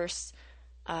discourse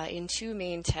in two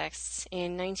main texts,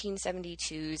 in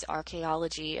 1972's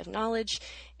Archaeology of Knowledge,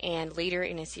 and later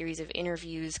in a series of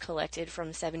interviews collected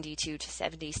from 72 to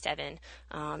 77,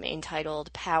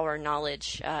 entitled Power,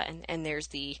 Knowledge, and there's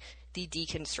the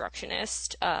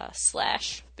deconstructionist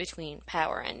slash between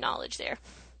power and knowledge there.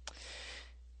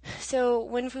 So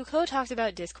when Foucault talks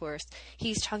about discourse,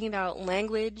 he's talking about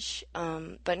language,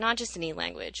 but not just any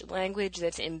language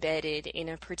that's embedded in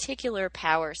a particular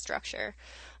power structure.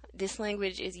 This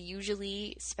language is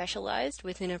usually specialized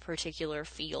within a particular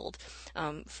field.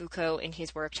 Foucault, in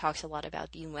his work, talks a lot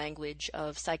about the language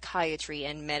of psychiatry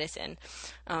and medicine.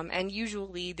 And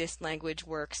usually this language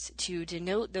works to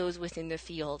denote those within the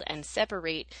field and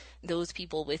separate those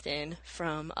people within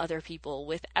from other people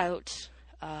without,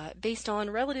 based on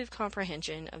relative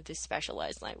comprehension of this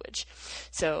specialized language.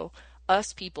 So,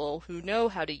 us people who know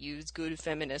how to use good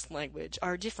feminist language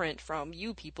are different from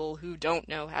you people who don't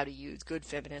know how to use good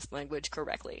feminist language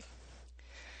correctly.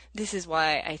 This is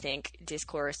why I think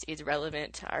discourse is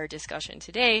relevant to our discussion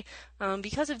today,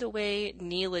 because of the way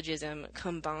neologism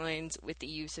combines with the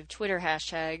use of Twitter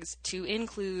hashtags to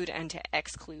include and to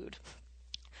exclude.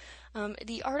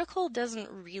 The article doesn't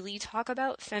really talk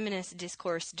about feminist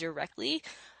discourse directly,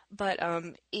 but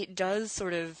it does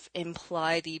sort of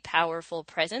imply the powerful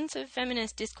presence of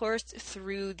feminist discourse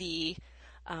through the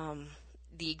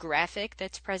graphic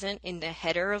that's present in the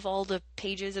header of all the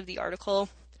pages of the article.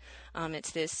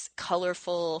 It's this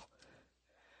colorful,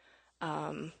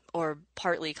 or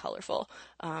partly colorful,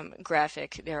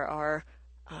 graphic. There are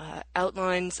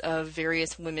outlines of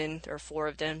various women, there are 4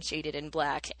 of them shaded in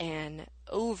black, and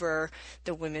over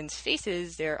the women's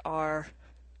faces there are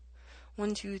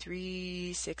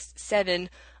 7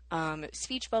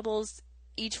 speech bubbles,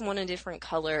 each one a different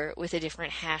color with a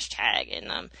different hashtag in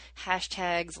them.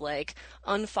 Hashtags like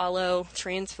unfollow,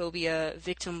 transphobia,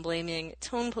 victim blaming,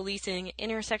 tone policing,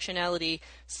 intersectionality,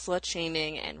 slut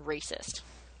shaming, and racist.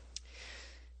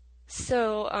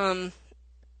 So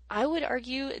I would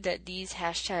argue that these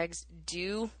hashtags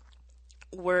do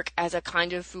work as a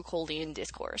kind of Foucauldian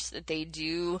discourse, that they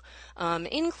do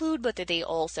include, but that they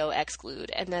also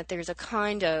exclude, and that there's a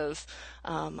kind of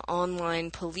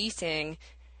online policing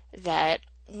that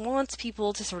wants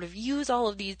people to sort of use all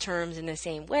of these terms in the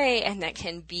same way, and that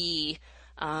can be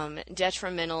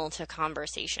detrimental to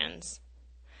conversations.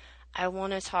 I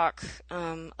want to talk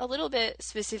a little bit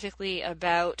specifically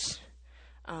about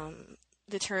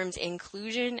the terms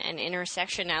inclusion and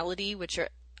intersectionality, which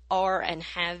are and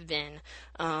have been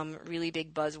really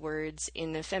big buzzwords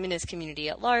in the feminist community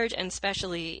at large, and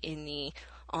especially in the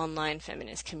online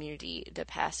feminist community the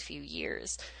past few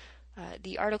years.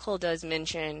 The article does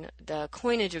mention the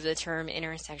coinage of the term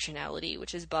intersectionality,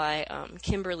 which is by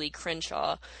Kimberly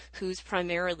Crenshaw, who's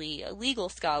primarily a legal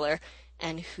scholar,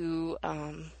 and who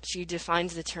she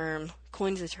coins the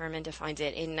term and defines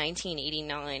it in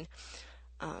 1989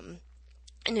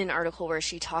 in an article where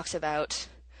she talks about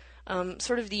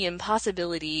sort of the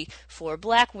impossibility for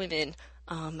Black women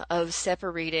of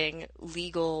separating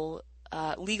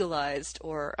legalized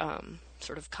or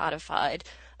sort of codified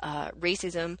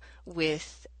racism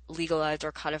with legalized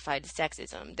or codified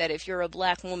sexism. That if you're a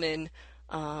Black woman,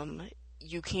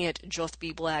 you can't just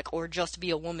be black or just be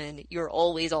a woman. You're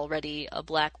always already a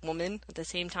black woman at the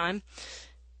same time.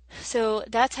 So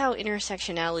that's how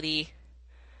intersectionality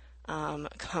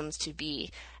comes to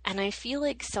be. And I feel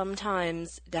like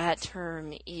sometimes that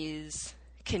term is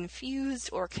confused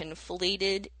or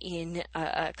conflated in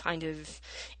a kind of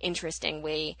interesting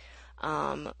way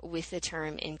with the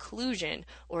term inclusion,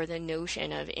 or the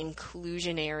notion of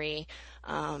inclusionary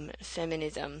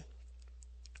feminism.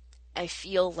 I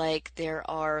feel like there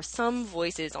are some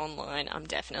voices online, I'm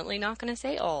definitely not going to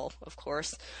say all, of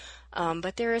course,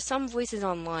 but there are some voices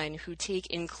online who take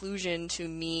inclusion to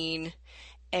mean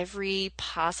every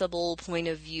possible point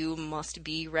of view must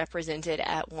be represented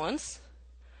at once.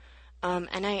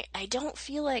 And I don't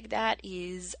feel like that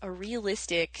is a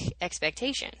realistic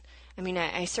expectation. I mean,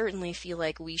 I certainly feel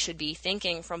like we should be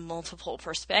thinking from multiple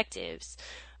perspectives,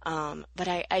 but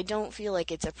I don't feel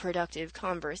like it's a productive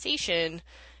conversation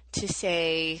to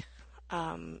say,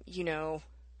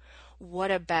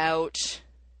 what about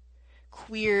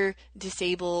queer,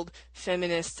 disabled,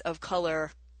 feminists of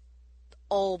color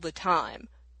all the time?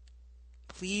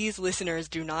 Please, listeners,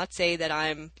 do not say that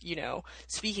I'm,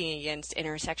 speaking against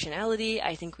intersectionality.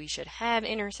 I think we should have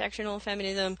intersectional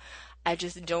feminism. I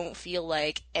just don't feel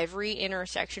like every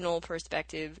intersectional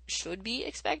perspective should be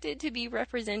expected to be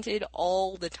represented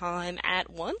all the time at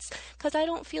once, because I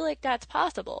don't feel like that's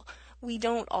possible. We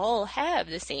don't all have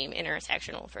the same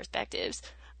intersectional perspectives.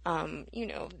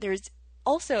 There's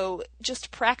also,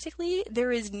 just practically,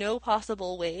 there is no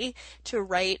possible way to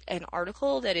write an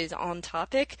article that is on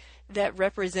topic that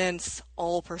represents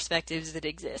all perspectives that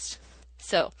exist.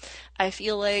 So, I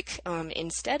feel like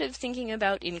instead of thinking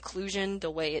about inclusion the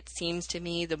way it seems to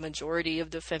me the majority of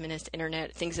the feminist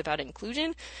internet thinks about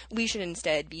inclusion, we should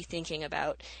instead be thinking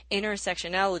about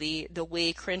intersectionality the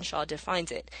way Crenshaw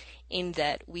defines it, in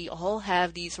that we all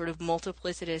have these sort of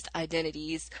multiplicitous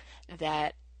identities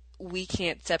that we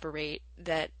can't separate,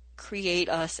 that create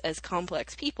us as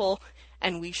complex people,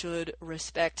 and we should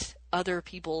respect other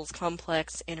people's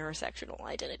complex intersectional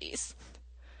identities.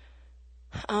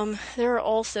 There are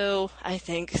also, I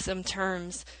think, some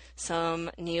terms,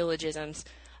 some neologisms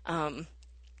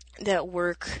that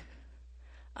work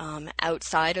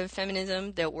outside of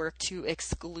feminism, that work to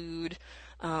exclude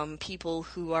people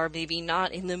who are maybe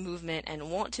not in the movement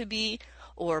and want to be,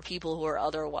 or people who are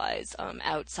otherwise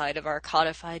outside of our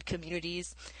codified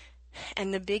communities.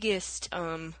 And the biggest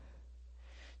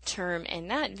term in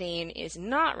that vein is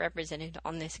not represented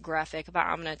on this graphic, but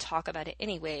I'm going to talk about it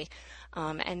anyway,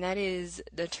 and that is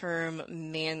the term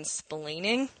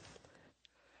mansplaining.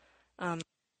 Have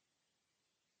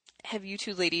you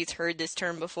two ladies heard this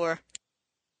term before?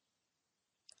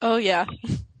 Oh, yeah.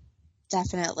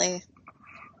 Definitely.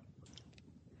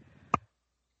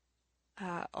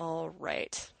 All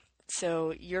right.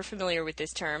 So you're familiar with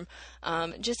this term.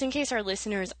 Just in case our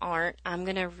listeners aren't, I'm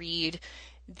going to read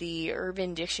the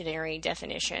Urban Dictionary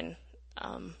definition,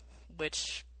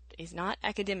 which is not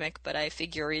academic, but I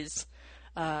figure is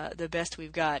the best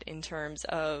we've got in terms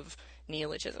of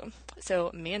neologism.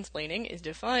 So, mansplaining is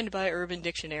defined by Urban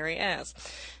Dictionary as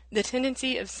the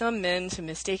tendency of some men to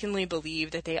mistakenly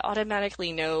believe that they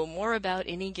automatically know more about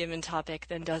any given topic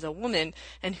than does a woman,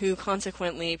 and who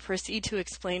consequently proceed to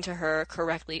explain to her,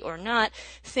 correctly or not,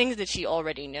 things that she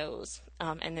already knows.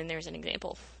 And then there's an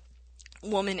example.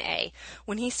 Woman A.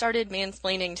 When he started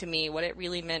mansplaining to me what it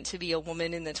really meant to be a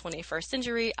woman in the 21st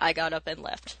century, I got up and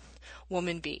left.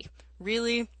 Woman B.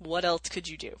 Really? What else could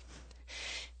you do?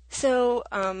 So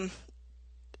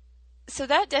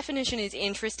that definition is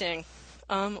interesting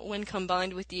when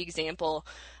combined with the example,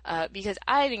 because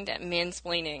I think that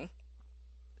mansplaining,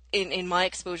 in my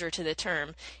exposure to the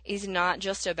term, is not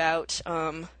just about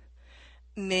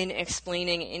men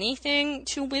explaining anything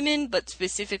to women, but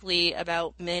specifically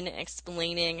about men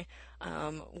explaining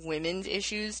women's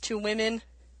issues to women.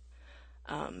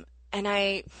 And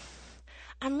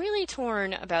I'm really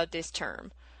torn about this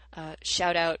term.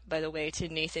 Shout out, by the way, to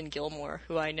Nathan Gilmore,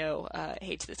 who I know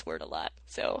hates this word a lot.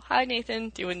 So, hi Nathan,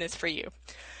 doing this for you.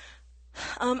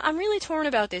 I'm really torn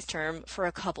about this term for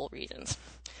a couple reasons.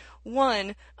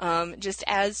 One, just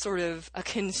as sort of a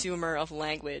consumer of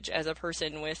language, as a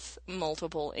person with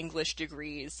multiple English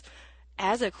degrees,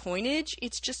 as a coinage,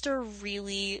 it's just a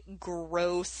really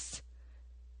gross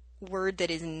word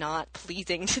that is not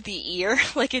pleasing to the ear.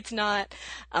 Like, it's not,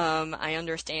 I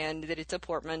understand that it's a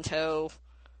portmanteau,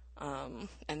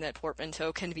 and that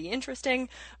portmanteau can be interesting,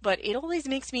 but it always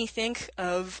makes me think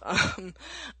of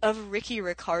Ricky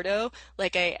Ricardo.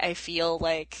 Like, I feel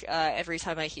like every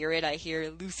time I hear it, I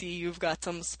hear, Lucy, you've got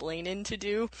some splainin' to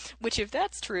do, which, if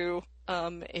that's true,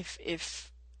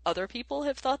 if other people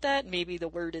have thought that. Maybe the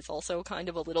word is also kind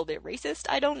of a little bit racist.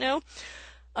 I don't know.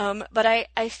 But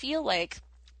I feel like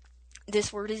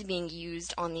this word is being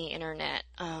used on the internet,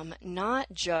 not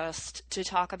just to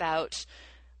talk about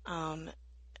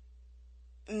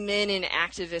men in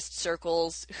activist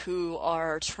circles who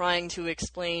are trying to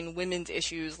explain women's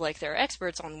issues like they're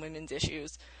experts on women's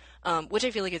issues, which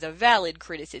I feel like is a valid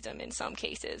criticism in some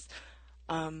cases.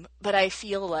 But I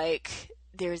feel like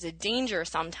there's a danger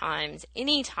sometimes,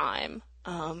 anytime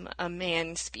a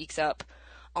man speaks up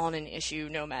on an issue,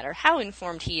 no matter how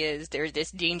informed he is, there's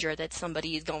this danger that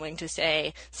somebody is going to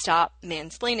say, "Stop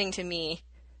mansplaining to me,"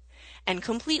 and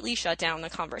completely shut down the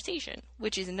conversation,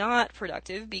 which is not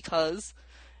productive because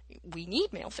we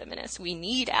need male feminists. We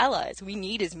need allies. We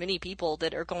need as many people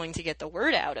that are going to get the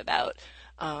word out about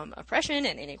oppression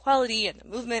and inequality and the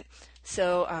movement.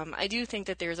 So I do think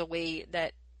that there's a way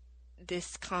that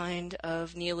this kind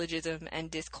of neologism and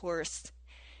discourse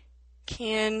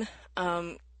can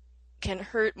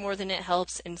hurt more than it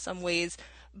helps in some ways,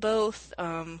 both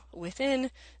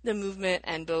within the movement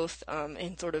and both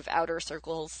in sort of outer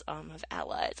circles of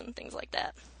allies and things like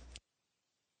that.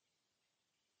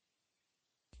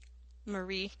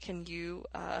 Marie, can you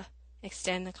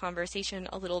extend the conversation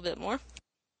a little bit more?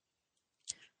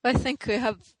 I think we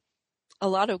have a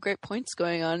lot of great points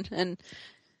going on, and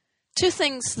two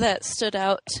things that stood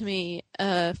out to me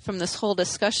from this whole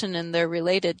discussion, and they're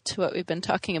related to what we've been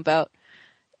talking about,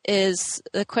 is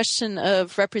the question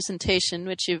of representation,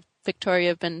 which you've, Victoria,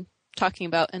 have been talking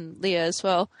about, and Leah as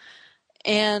well,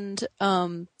 and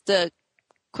the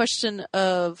question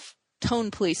of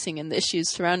tone policing and the issues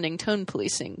surrounding tone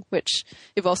policing, which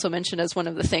you've also mentioned as one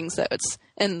of the things that was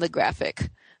in the graphic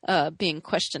being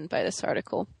questioned by this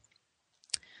article.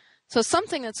 So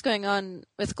something that's going on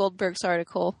with Goldberg's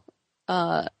article,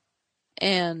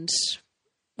 and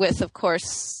with, of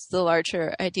course, the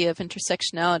larger idea of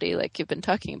intersectionality, like you've been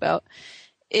talking about,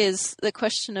 is the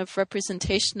question of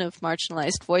representation of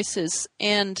marginalized voices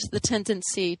and the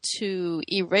tendency to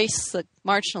erase the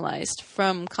marginalized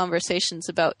from conversations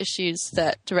about issues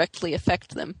that directly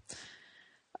affect them.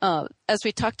 As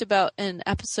we talked about in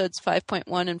episodes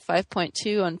 5.1 and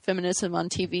 5.2 on feminism on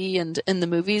TV and in the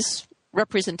movies,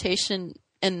 representation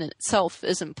in itself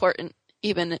is important,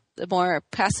 even the more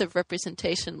passive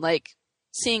representation, like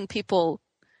seeing people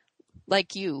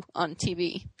like you on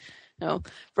TV. You know,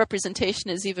 representation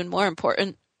is even more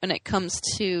important when it comes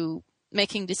to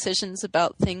making decisions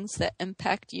about things that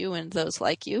impact you and those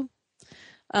like you.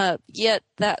 Yet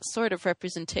that sort of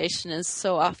representation is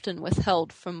so often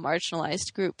withheld from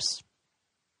marginalized groups.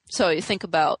 So you think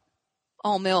about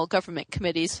all-male government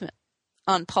committees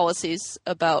on policies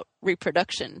about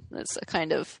reproduction. That's a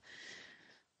kind of,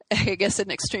 I guess, an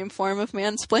extreme form of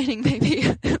mansplaining,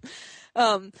 maybe.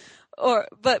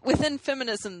 But within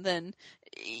feminism, then,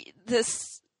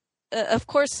 this, of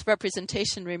course,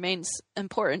 representation remains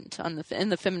important in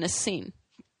the feminist scene.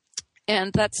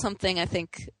 And that's something I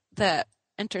think that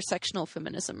intersectional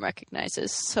feminism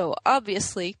recognizes. So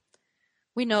obviously,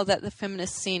 we know that the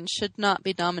feminist scene should not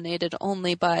be dominated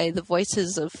only by the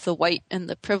voices of the white and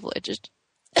the privileged.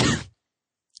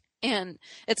 And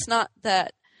it's not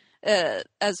that,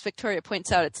 as Victoria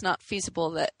points out, it's not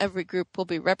feasible that every group will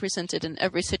be represented in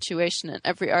every situation, in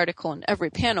every article, in every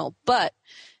panel, but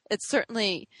it's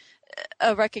certainly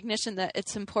a recognition that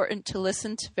it's important to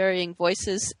listen to varying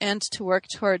voices and to work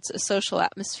towards a social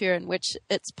atmosphere in which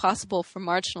it's possible for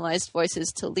marginalized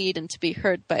voices to lead and to be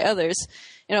heard by others,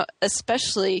 you know,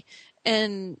 especially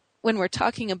when we're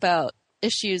talking about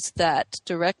issues that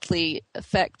directly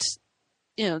affect,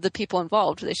 you know, the people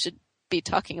involved. They should be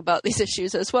talking about these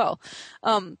issues as well.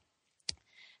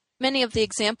 Many of the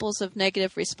examples of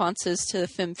negative responses to the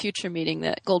Fem Future meeting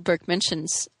that Goldberg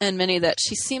mentions, and many that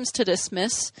she seems to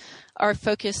dismiss, are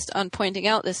focused on pointing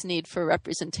out this need for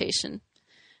representation.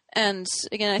 And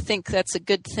again, I think that's a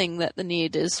good thing that the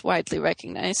need is widely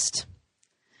recognized.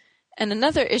 And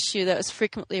another issue that was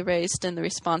frequently raised in the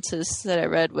responses that I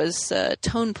read was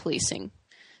tone policing,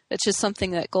 which is something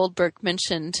that Goldberg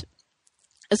mentioned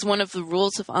as one of the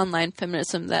rules of online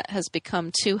feminism that has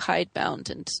become too hidebound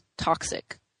and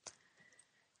toxic.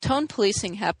 Tone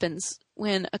policing happens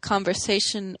when a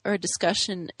conversation or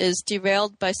discussion is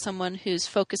derailed by someone who's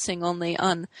focusing only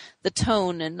on the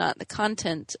tone and not the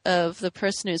content of the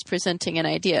person who's presenting an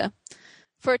idea.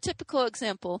 For a typical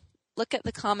example, look at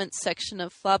the comments section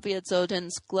of Flavia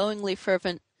Zodin's glowingly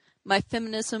fervent, "My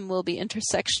feminism will be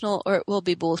intersectional or it will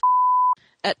be bullshit,"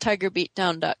 at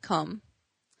tigerbeatdown.com.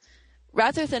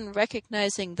 Rather than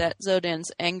recognizing that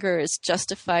Zodan's anger is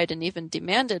justified and even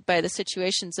demanded by the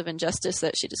situations of injustice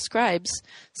that she describes,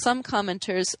 some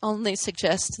commenters only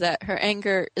suggest that her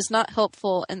anger is not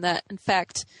helpful and that, in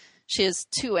fact, she is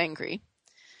too angry.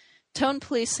 Tone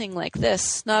policing like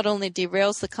this not only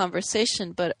derails the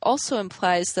conversation, but also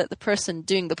implies that the person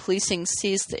doing the policing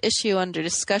sees the issue under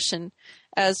discussion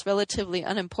as relatively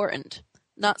unimportant,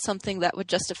 not something that would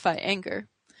justify anger.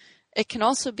 It can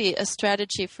also be a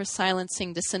strategy for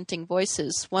silencing dissenting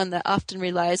voices, one that often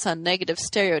relies on negative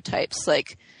stereotypes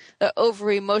like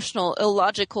over-emotional,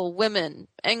 illogical women,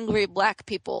 angry black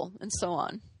people, and so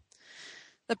on.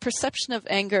 The perception of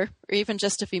anger, or even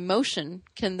just of emotion,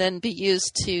 can then be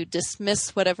used to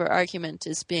dismiss whatever argument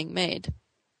is being made.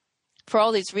 For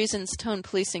all these reasons, tone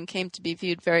policing came to be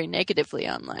viewed very negatively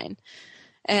online.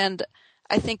 And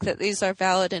I think that these are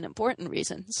valid and important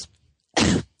reasons.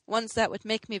 Ones that would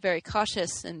make me very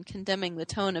cautious in condemning the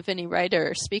tone of any writer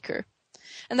or speaker.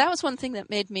 And that was one thing that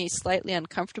made me slightly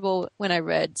uncomfortable when I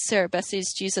read Sarah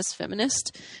Bessey's Jesus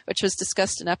Feminist, which was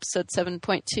discussed in episode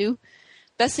 7.2.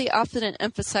 Bessey often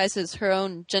emphasizes her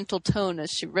own gentle tone as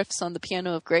she riffs on the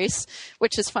piano of grace,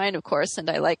 which is fine, of course, and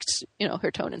I liked,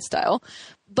 her tone and style.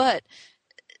 But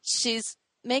she's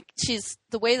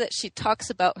the way that she talks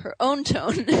about her own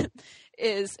tone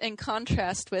is in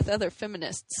contrast with other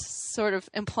feminists, sort of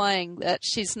implying that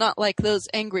she's not like those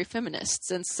angry feminists,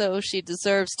 and so she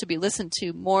deserves to be listened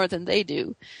to more than they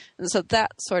do. And so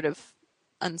that sort of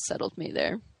unsettled me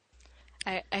there.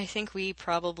 I think we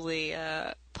probably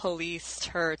policed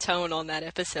her tone on that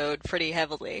episode pretty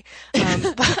heavily,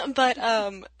 but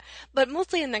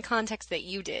mostly in the context that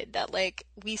you did, that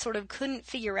we sort of couldn't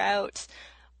figure out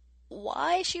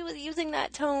why she was using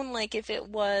that tone, if it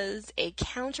was a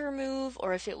counter move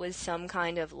or if it was some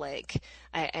kind of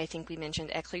I think we mentioned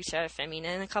écriture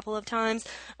féminin a couple of times,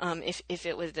 if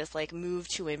it was this move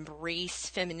to embrace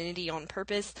femininity on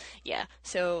purpose. Yeah,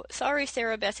 so sorry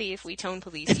Sarah Bessey if we tone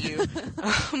police you.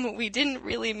 We didn't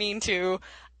really mean to,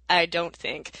 I don't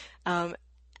think. And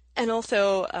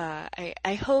also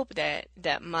I hope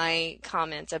that my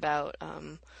comments about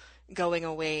going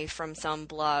away from some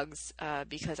blogs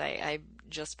because I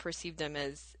just perceive them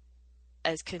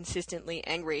as consistently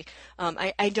angry.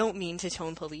 I don't mean to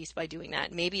tone police by doing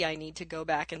that. Maybe I need to go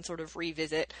back and sort of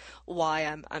revisit why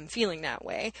I'm feeling that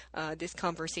way. This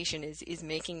conversation is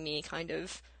making me kind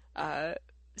of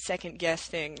second guess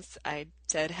things I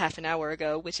said half an hour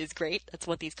ago, which is great. That's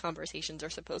what these conversations are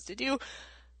supposed to do.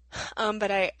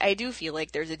 But I do feel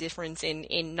like there's a difference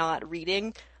in not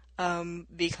reading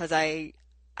because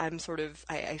I'm sort of,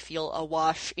 I feel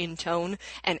awash in tone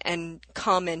and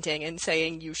commenting and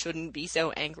saying you shouldn't be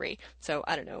so angry. So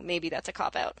I don't know, maybe that's a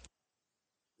cop-out.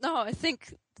 No, I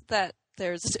think that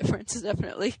there's a difference,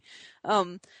 definitely.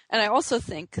 And I also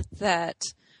think that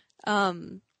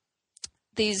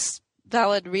these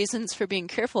valid reasons for being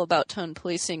careful about tone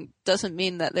policing doesn't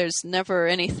mean that there's never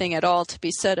anything at all to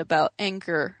be said about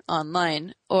anger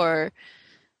online or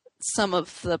some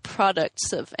of the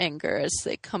products of anger as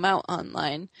they come out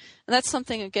online. And that's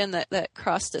something, again, that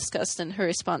Cross discussed in her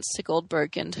response to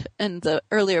Goldberg, and the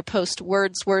earlier post,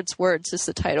 Words, Words, Words is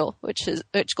the title, which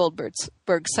Goldberg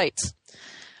cites.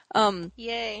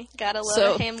 Yay, gotta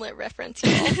love a Hamlet reference,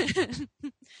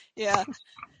 y'all. Yeah.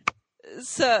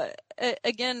 So,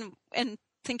 again, and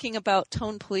thinking about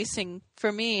tone policing,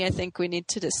 for me, I think we need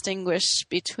to distinguish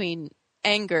between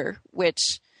anger,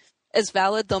 which is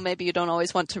valid, though maybe you don't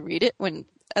always want to read it when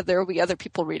there will be other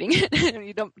people reading it.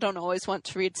 You don't always want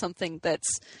to read something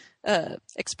that's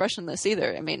expressionless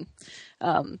either. I mean,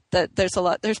 that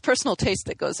there's personal taste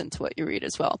that goes into what you read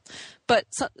as well. But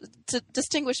to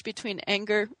distinguish between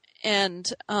anger and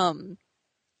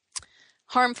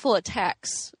harmful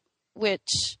attacks,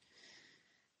 which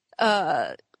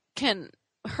can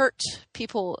hurt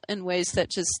people in ways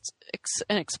that just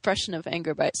an expression of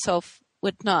anger by itself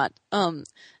would not. And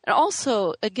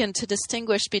also, again, to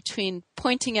distinguish between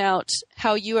pointing out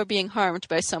how you are being harmed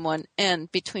by someone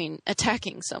and between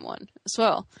attacking someone as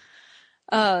well.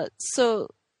 So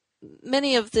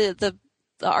many of the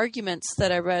arguments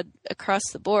that I read across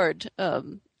the board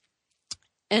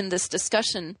in this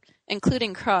discussion,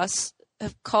 including Cross,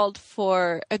 have called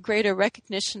for a greater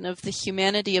recognition of the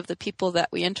humanity of the people that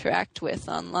we interact with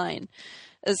online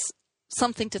as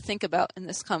something to think about in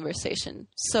this conversation.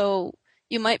 So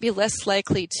you might be less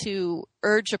likely to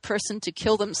urge a person to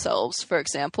kill themselves, for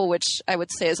example, which I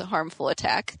would say is a harmful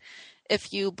attack,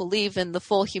 if you believe in the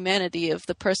full humanity of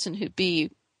the person who'd be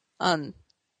on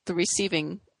the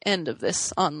receiving end of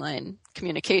this online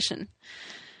communication.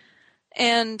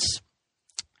 And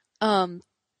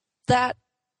that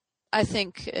I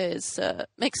think is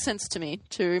makes sense to me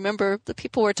to remember the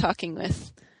people we're talking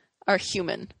with are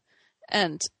human.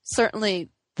 And certainly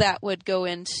that would go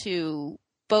into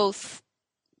both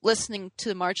listening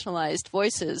to marginalized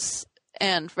voices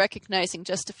and recognizing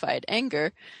justified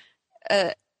anger,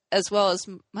 as well as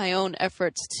my own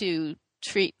efforts to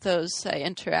treat those I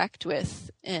interact with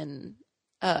in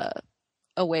a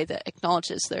way that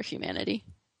acknowledges their humanity.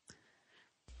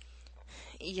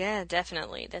 Yeah,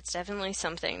 definitely. That's definitely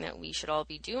something that we should all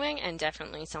be doing, and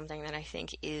definitely something that I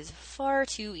think is far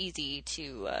too easy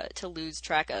to lose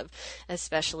track of,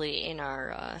 especially in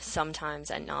our sometimes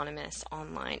anonymous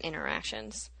online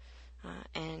interactions.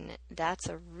 And that's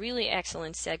a really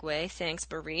excellent segue, thanks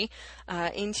Marie,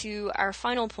 into our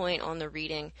final point on the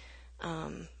reading.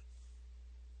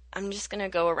 I'm just going to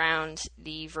go around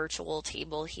the virtual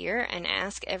table here and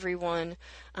ask everyone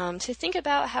to think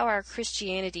about how our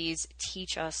Christianities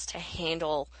teach us to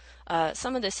handle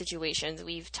some of the situations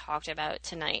we've talked about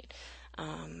tonight.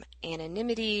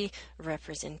 Anonymity,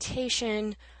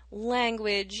 representation,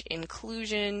 language,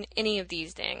 inclusion, any of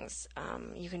these things.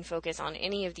 You can focus on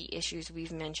any of the issues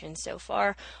we've mentioned so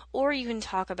far, or you can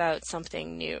talk about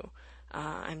something new.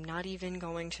 I'm not even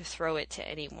going to throw it to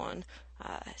anyone.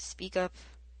 Speak up.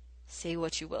 Say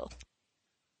what you will.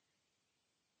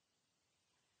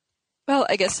 Well,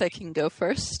 I guess I can go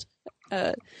first.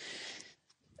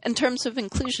 In terms of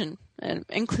inclusion and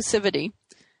inclusivity,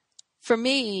 for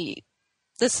me,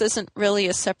 this isn't really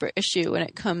a separate issue when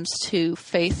it comes to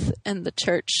faith and the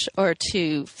church or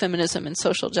to feminism and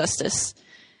social justice.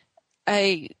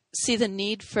 I see the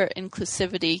need for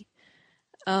inclusivity,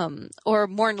 or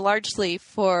more largely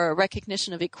for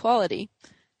recognition of equality,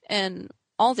 and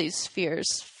all these spheres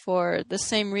for the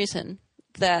same reason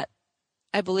that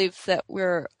I believe that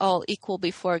we're all equal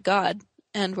before God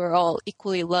and we're all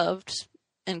equally loved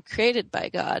and created by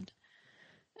God.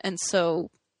 And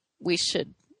so we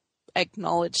should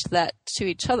acknowledge that to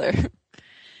each other.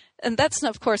 And that's,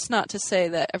 of course, not to say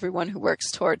that everyone who works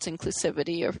towards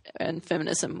inclusivity and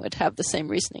feminism would have the same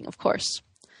reasoning, of course.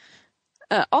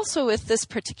 Also with this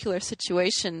particular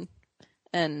situation,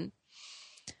 and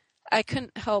I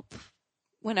couldn't help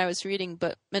when I was reading,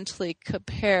 but mentally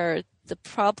compare the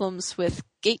problems with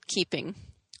gatekeeping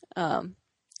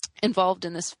involved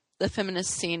in the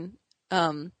feminist scene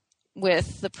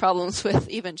with the problems with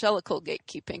evangelical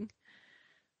gatekeeping.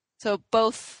 So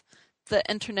both the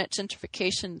internet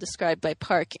gentrification described by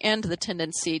Park and the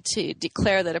tendency to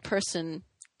declare that a person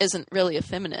isn't really a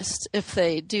feminist if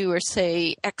they do or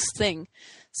say X thing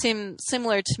seem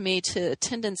similar to me to a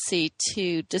tendency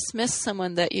to dismiss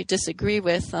someone that you disagree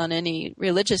with on any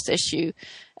religious issue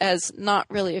as not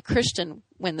really a Christian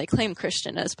when they claim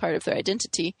Christian as part of their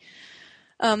identity.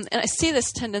 And I see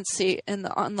this tendency in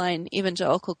the online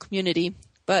evangelical community,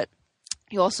 but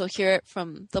you also hear it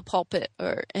from the pulpit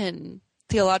or in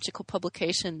theological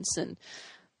publications. And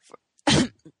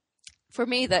for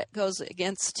me, that goes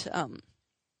against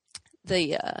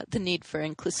the need for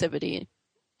inclusivity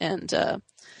and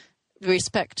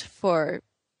respect for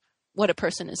what a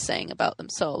person is saying about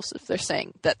themselves. If they're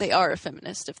saying that they are a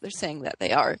feminist, if they're saying that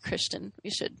they are a Christian,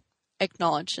 we should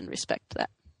acknowledge and respect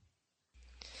that.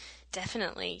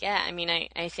 Definitely, yeah. I mean,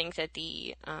 I think that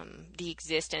the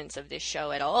existence of this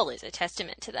show at all is a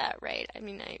testament to that, right? I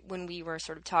mean, when we were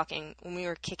sort of talking, when we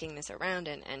were kicking this around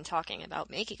and talking about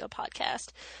making a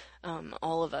podcast,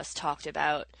 all of us talked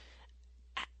about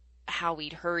how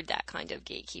we'd heard that kind of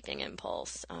gatekeeping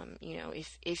impulse.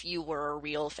 If you were a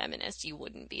real feminist, you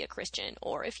wouldn't be a Christian,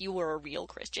 or if you were a real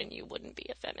Christian, you wouldn't be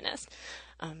a feminist.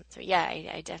 So yeah,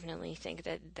 I definitely think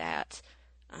that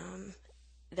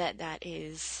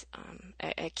is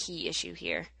a key issue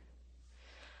here.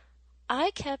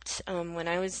 I kept, when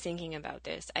I was thinking about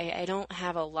this, I don't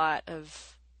have a lot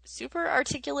of super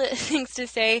articulate things to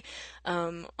say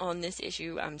on this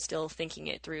issue. I'm still thinking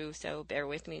it through, so bear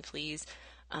with me, please.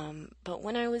 But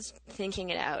when I was thinking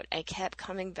it out, I kept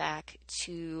coming back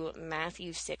to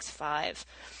Matthew 6:5.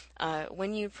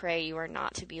 When you pray, you are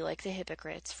not to be like the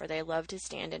hypocrites, for they love to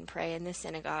stand and pray in the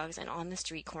synagogues and on the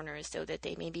street corners so that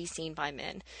they may be seen by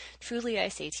men. Truly I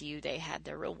say to you, they had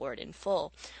their reward in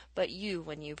full. But you,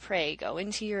 when you pray, go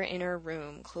into your inner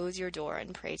room, close your door,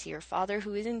 and pray to your Father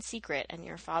who is in secret, and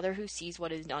your Father who sees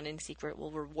what is done in secret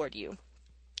will reward you.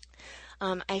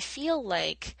 I feel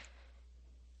like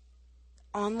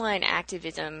online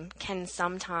activism can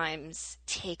sometimes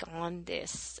take on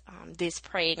this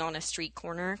praying on a street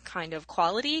corner kind of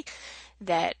quality,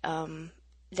 that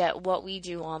what we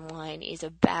do online is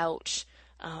about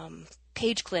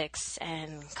page clicks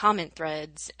and comment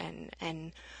threads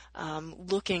and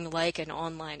looking like an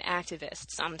online activist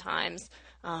sometimes,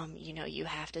 You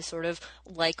have to sort of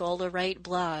like all the right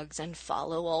blogs and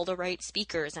follow all the right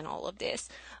speakers and all of this.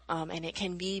 And it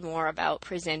can be more about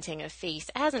presenting a face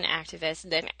as an activist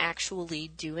than actually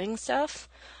doing stuff.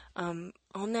 On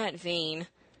that vein,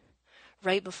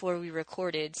 right before we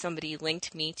recorded, somebody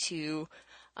linked me to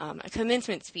a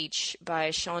commencement speech by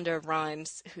Shonda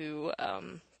Rhimes, who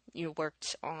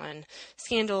worked on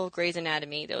Scandal, Grey's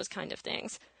Anatomy, those kind of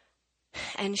things.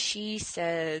 And she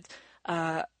said,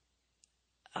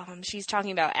 she's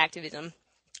talking about activism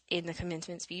in the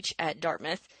commencement speech at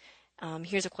Dartmouth.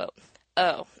 Here's a quote.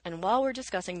 "Oh, and while we're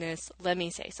discussing this, let me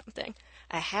say something.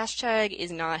 A hashtag is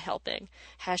not helping.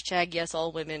 Hashtag yes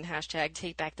all women. Hashtag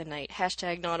take back the night.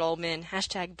 Hashtag not all men.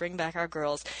 Hashtag bring back our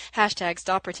girls. Hashtag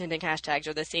stop pretending hashtags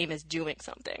are the same as doing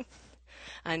something."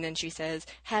 And then she says,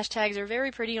 "Hashtags are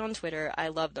very pretty on Twitter. I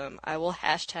love them. I will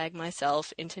hashtag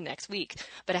myself into next week.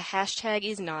 But a hashtag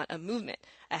is not a movement.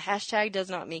 A hashtag does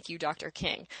not make you Dr.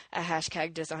 King. A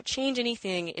hashtag does not change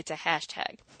anything. It's a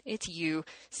hashtag. It's you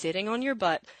sitting on your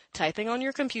butt, typing on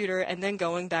your computer, and then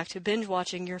going back to binge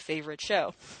watching your favorite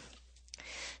show."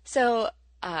 So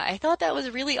I thought that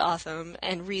was really awesome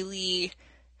and really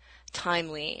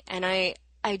timely. And I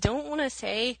don't want to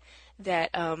say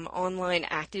that online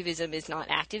activism is not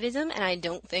activism, and I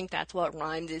don't think that's what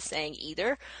Rhimes is saying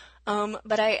either.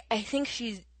 But I think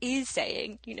she is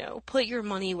saying, put your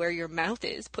money where your mouth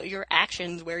is, put your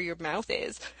actions where your mouth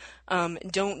is.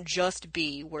 Don't just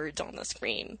be words on the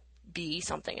screen. Be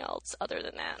something else other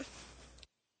than that.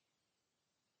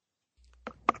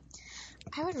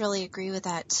 I would really agree with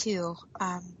that too.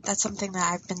 That's something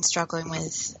that I've been struggling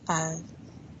with,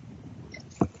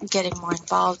 getting more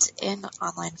involved in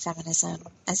online feminism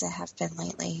as I have been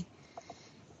lately.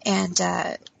 And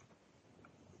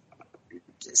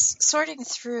sorting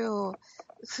through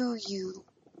who you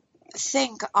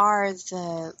think are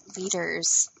the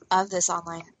leaders of this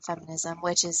online feminism,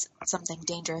 which is something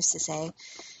dangerous to say,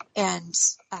 and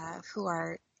who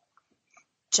are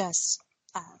just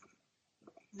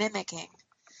mimicking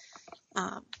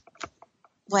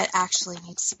what actually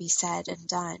needs to be said and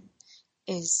done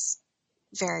is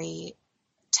very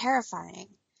terrifying.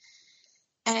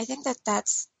 And I think that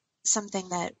that's something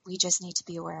that we just need to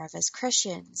be aware of as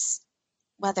Christians,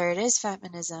 whether it is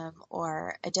feminism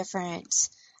or a different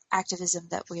activism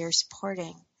that we are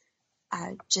supporting,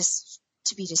 just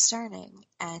to be discerning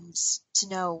and to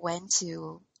know when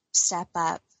to step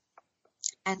up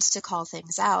and to call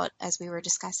things out. As we were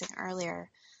discussing earlier,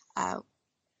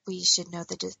 we should know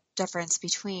the difference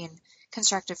between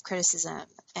constructive criticism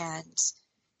and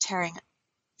tearing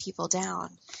people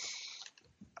down.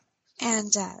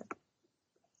 And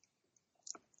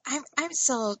I'm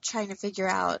still trying to figure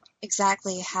out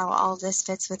exactly how all this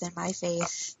fits within my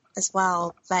faith as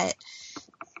well, but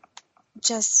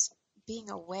just being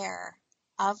aware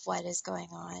of what is going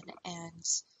on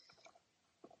and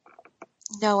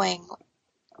knowing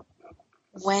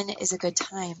when is a good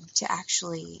time to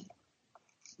actually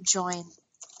join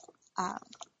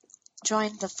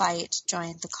the fight,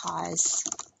 join the cause,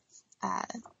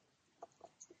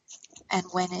 and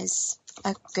when is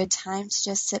a good time to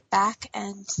just sit back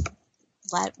and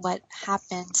let what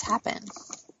happens happen.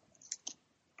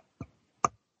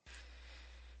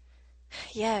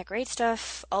 Yeah, great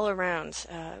stuff all around.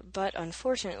 But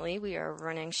unfortunately, we are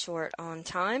running short on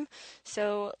time.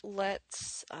 So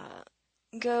let's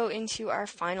go into our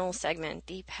final segment,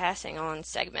 the Passing On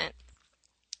segment,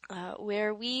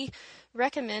 where we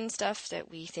recommend stuff that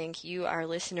we think you, our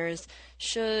listeners,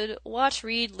 should watch,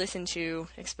 read, listen to,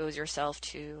 expose yourself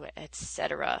to,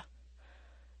 etc.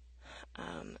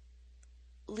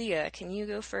 Leah, can you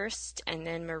go first, and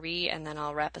then Marie, and then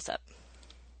I'll wrap us up.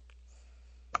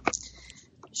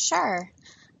 Sure.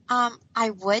 I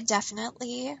would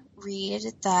definitely read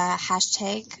the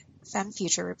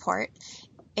 #FemFuture report.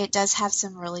 It does have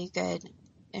some really good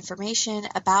information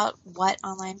about what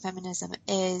online feminism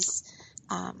is,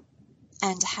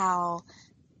 and how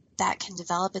that can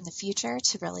develop in the future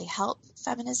to really help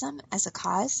feminism as a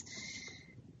cause.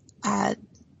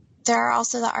 There are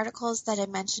also the articles that I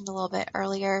mentioned a little bit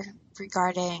earlier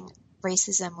regarding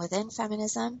racism within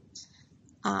feminism.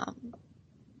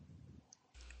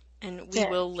 And we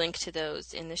will link to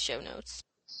those in the show notes.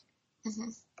 Mm-hmm.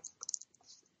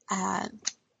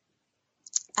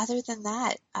 Other than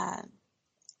that,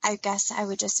 I guess I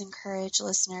would just encourage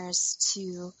listeners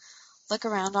to look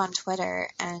around on Twitter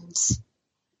and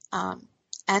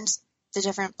the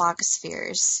different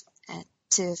blogospheres and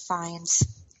to find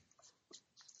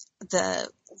the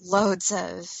loads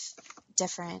of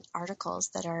different articles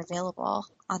that are available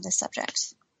on this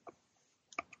subject.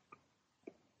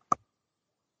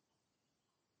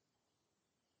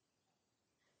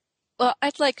 Well,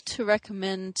 I'd like to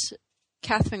recommend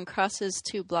Catherine Cross's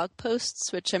 2 blog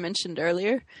posts, which I mentioned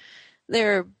earlier.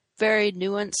 They're very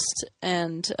nuanced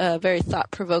and very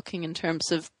thought-provoking in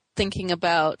terms of thinking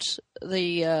about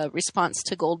the response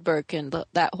to Goldberg and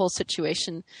that whole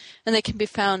situation. And they can be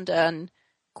found on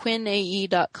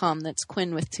quinae.com. That's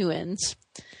Quinn with 2 N's.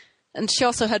 And she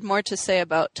also had more to say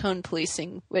about tone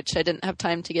policing, which I didn't have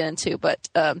time to get into, but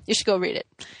you should go read it.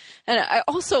 And I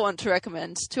also want to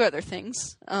recommend 2 other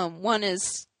things. One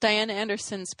is Diana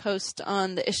Anderson's post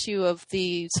on the issue of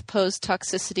the supposed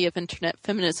toxicity of internet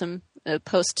feminism, a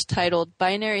post titled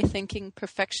Binary Thinking,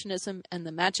 Perfectionism, and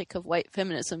the Magic of White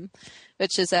Feminism,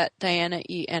 which is at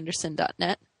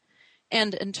dianaeanderson.net.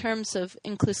 And in terms of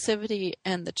inclusivity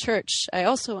and the church, I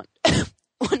also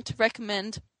want to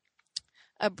recommend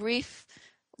a brief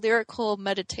lyrical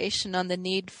meditation on the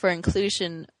need for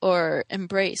inclusion or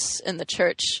embrace in the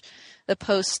church, the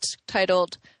post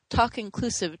titled Talk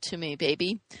Inclusive to Me,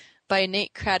 Baby, by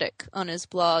Nate Craddock on his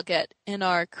blog at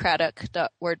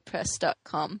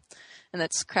nrcraddock.wordpress.com. And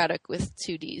that's Craddock with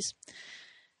 2 Ds.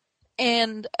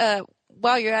 And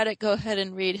while you're at it, go ahead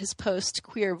and read his post,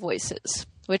 Queer Voices,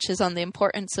 which is on the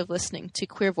importance of listening to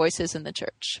queer voices in the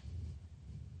church.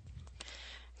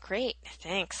 Great,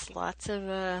 thanks. Lots of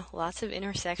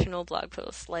intersectional blog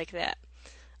posts like that.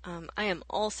 I am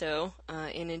also,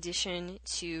 in addition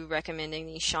to recommending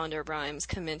the Shonda Rhimes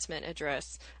commencement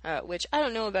address, which I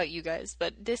don't know about you guys,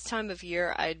 but this time of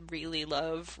year I really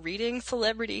love reading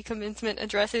celebrity commencement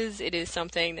addresses. It is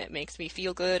something that makes me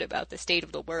feel good about the state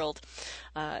of the world.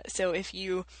 So if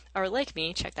you are like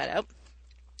me, check that out.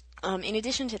 In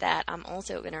addition to that, I'm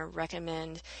also going to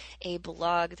recommend a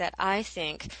blog that I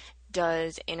think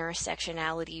does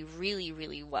intersectionality really,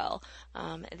 really well.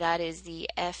 That is the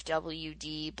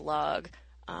FWD blog.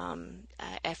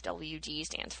 FWD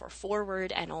stands for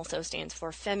Forward and also stands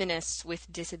for Feminists with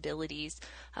Disabilities.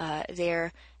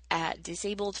 They're at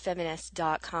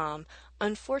disabledfeminist.com.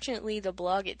 Unfortunately, the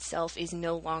blog itself is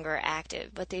no longer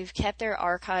active, but they've kept their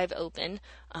archive open.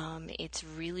 It's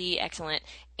really excellent.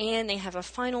 And they have a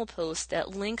final post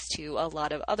that links to a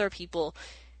lot of other people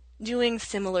doing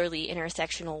similarly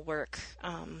intersectional work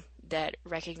that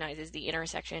recognizes the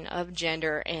intersection of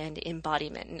gender and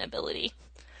embodiment and ability.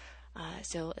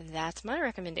 So that's my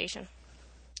recommendation.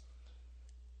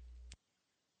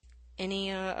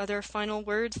 Any other final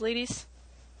words, ladies?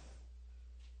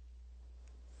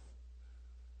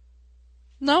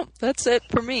 No, that's it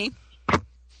for me.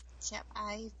 Yep,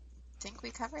 I think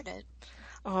we covered it.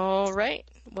 All right.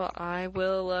 Well, I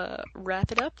will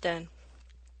wrap it up then.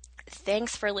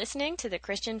 Thanks for listening to the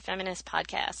Christian Feminist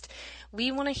Podcast.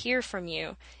 We want to hear from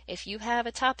you. If you have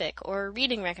a topic or a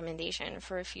reading recommendation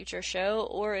for a future show,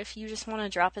 or if you just want to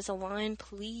drop us a line,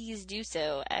 please do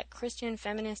so at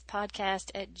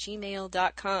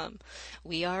christianfeministpodcast@gmail.com.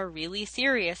 We are really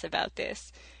serious about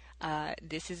this.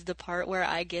 This is the part where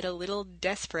I get a little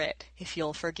desperate, if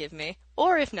you'll forgive me.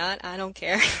 Or if not, I don't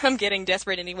care. I'm getting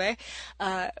desperate anyway.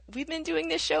 We've been doing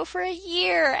this show for a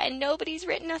year, and nobody's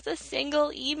written us a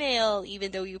single email,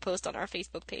 even though you post on our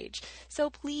Facebook page. So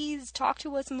please talk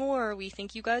to us more. We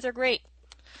think you guys are great.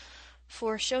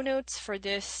 For show notes for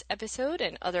this episode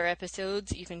and other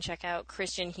episodes, you can check out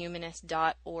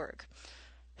christianhumanist.org.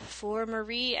 For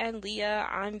Marie and Leah,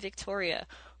 I'm Victoria.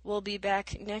 We'll be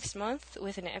back next month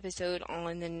with an episode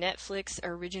on the Netflix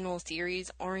original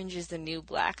series Orange is the New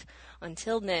Black.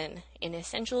 Until then, in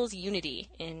essentials,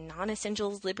 unity. In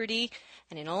non-essentials, liberty.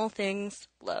 And in all things,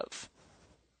 love.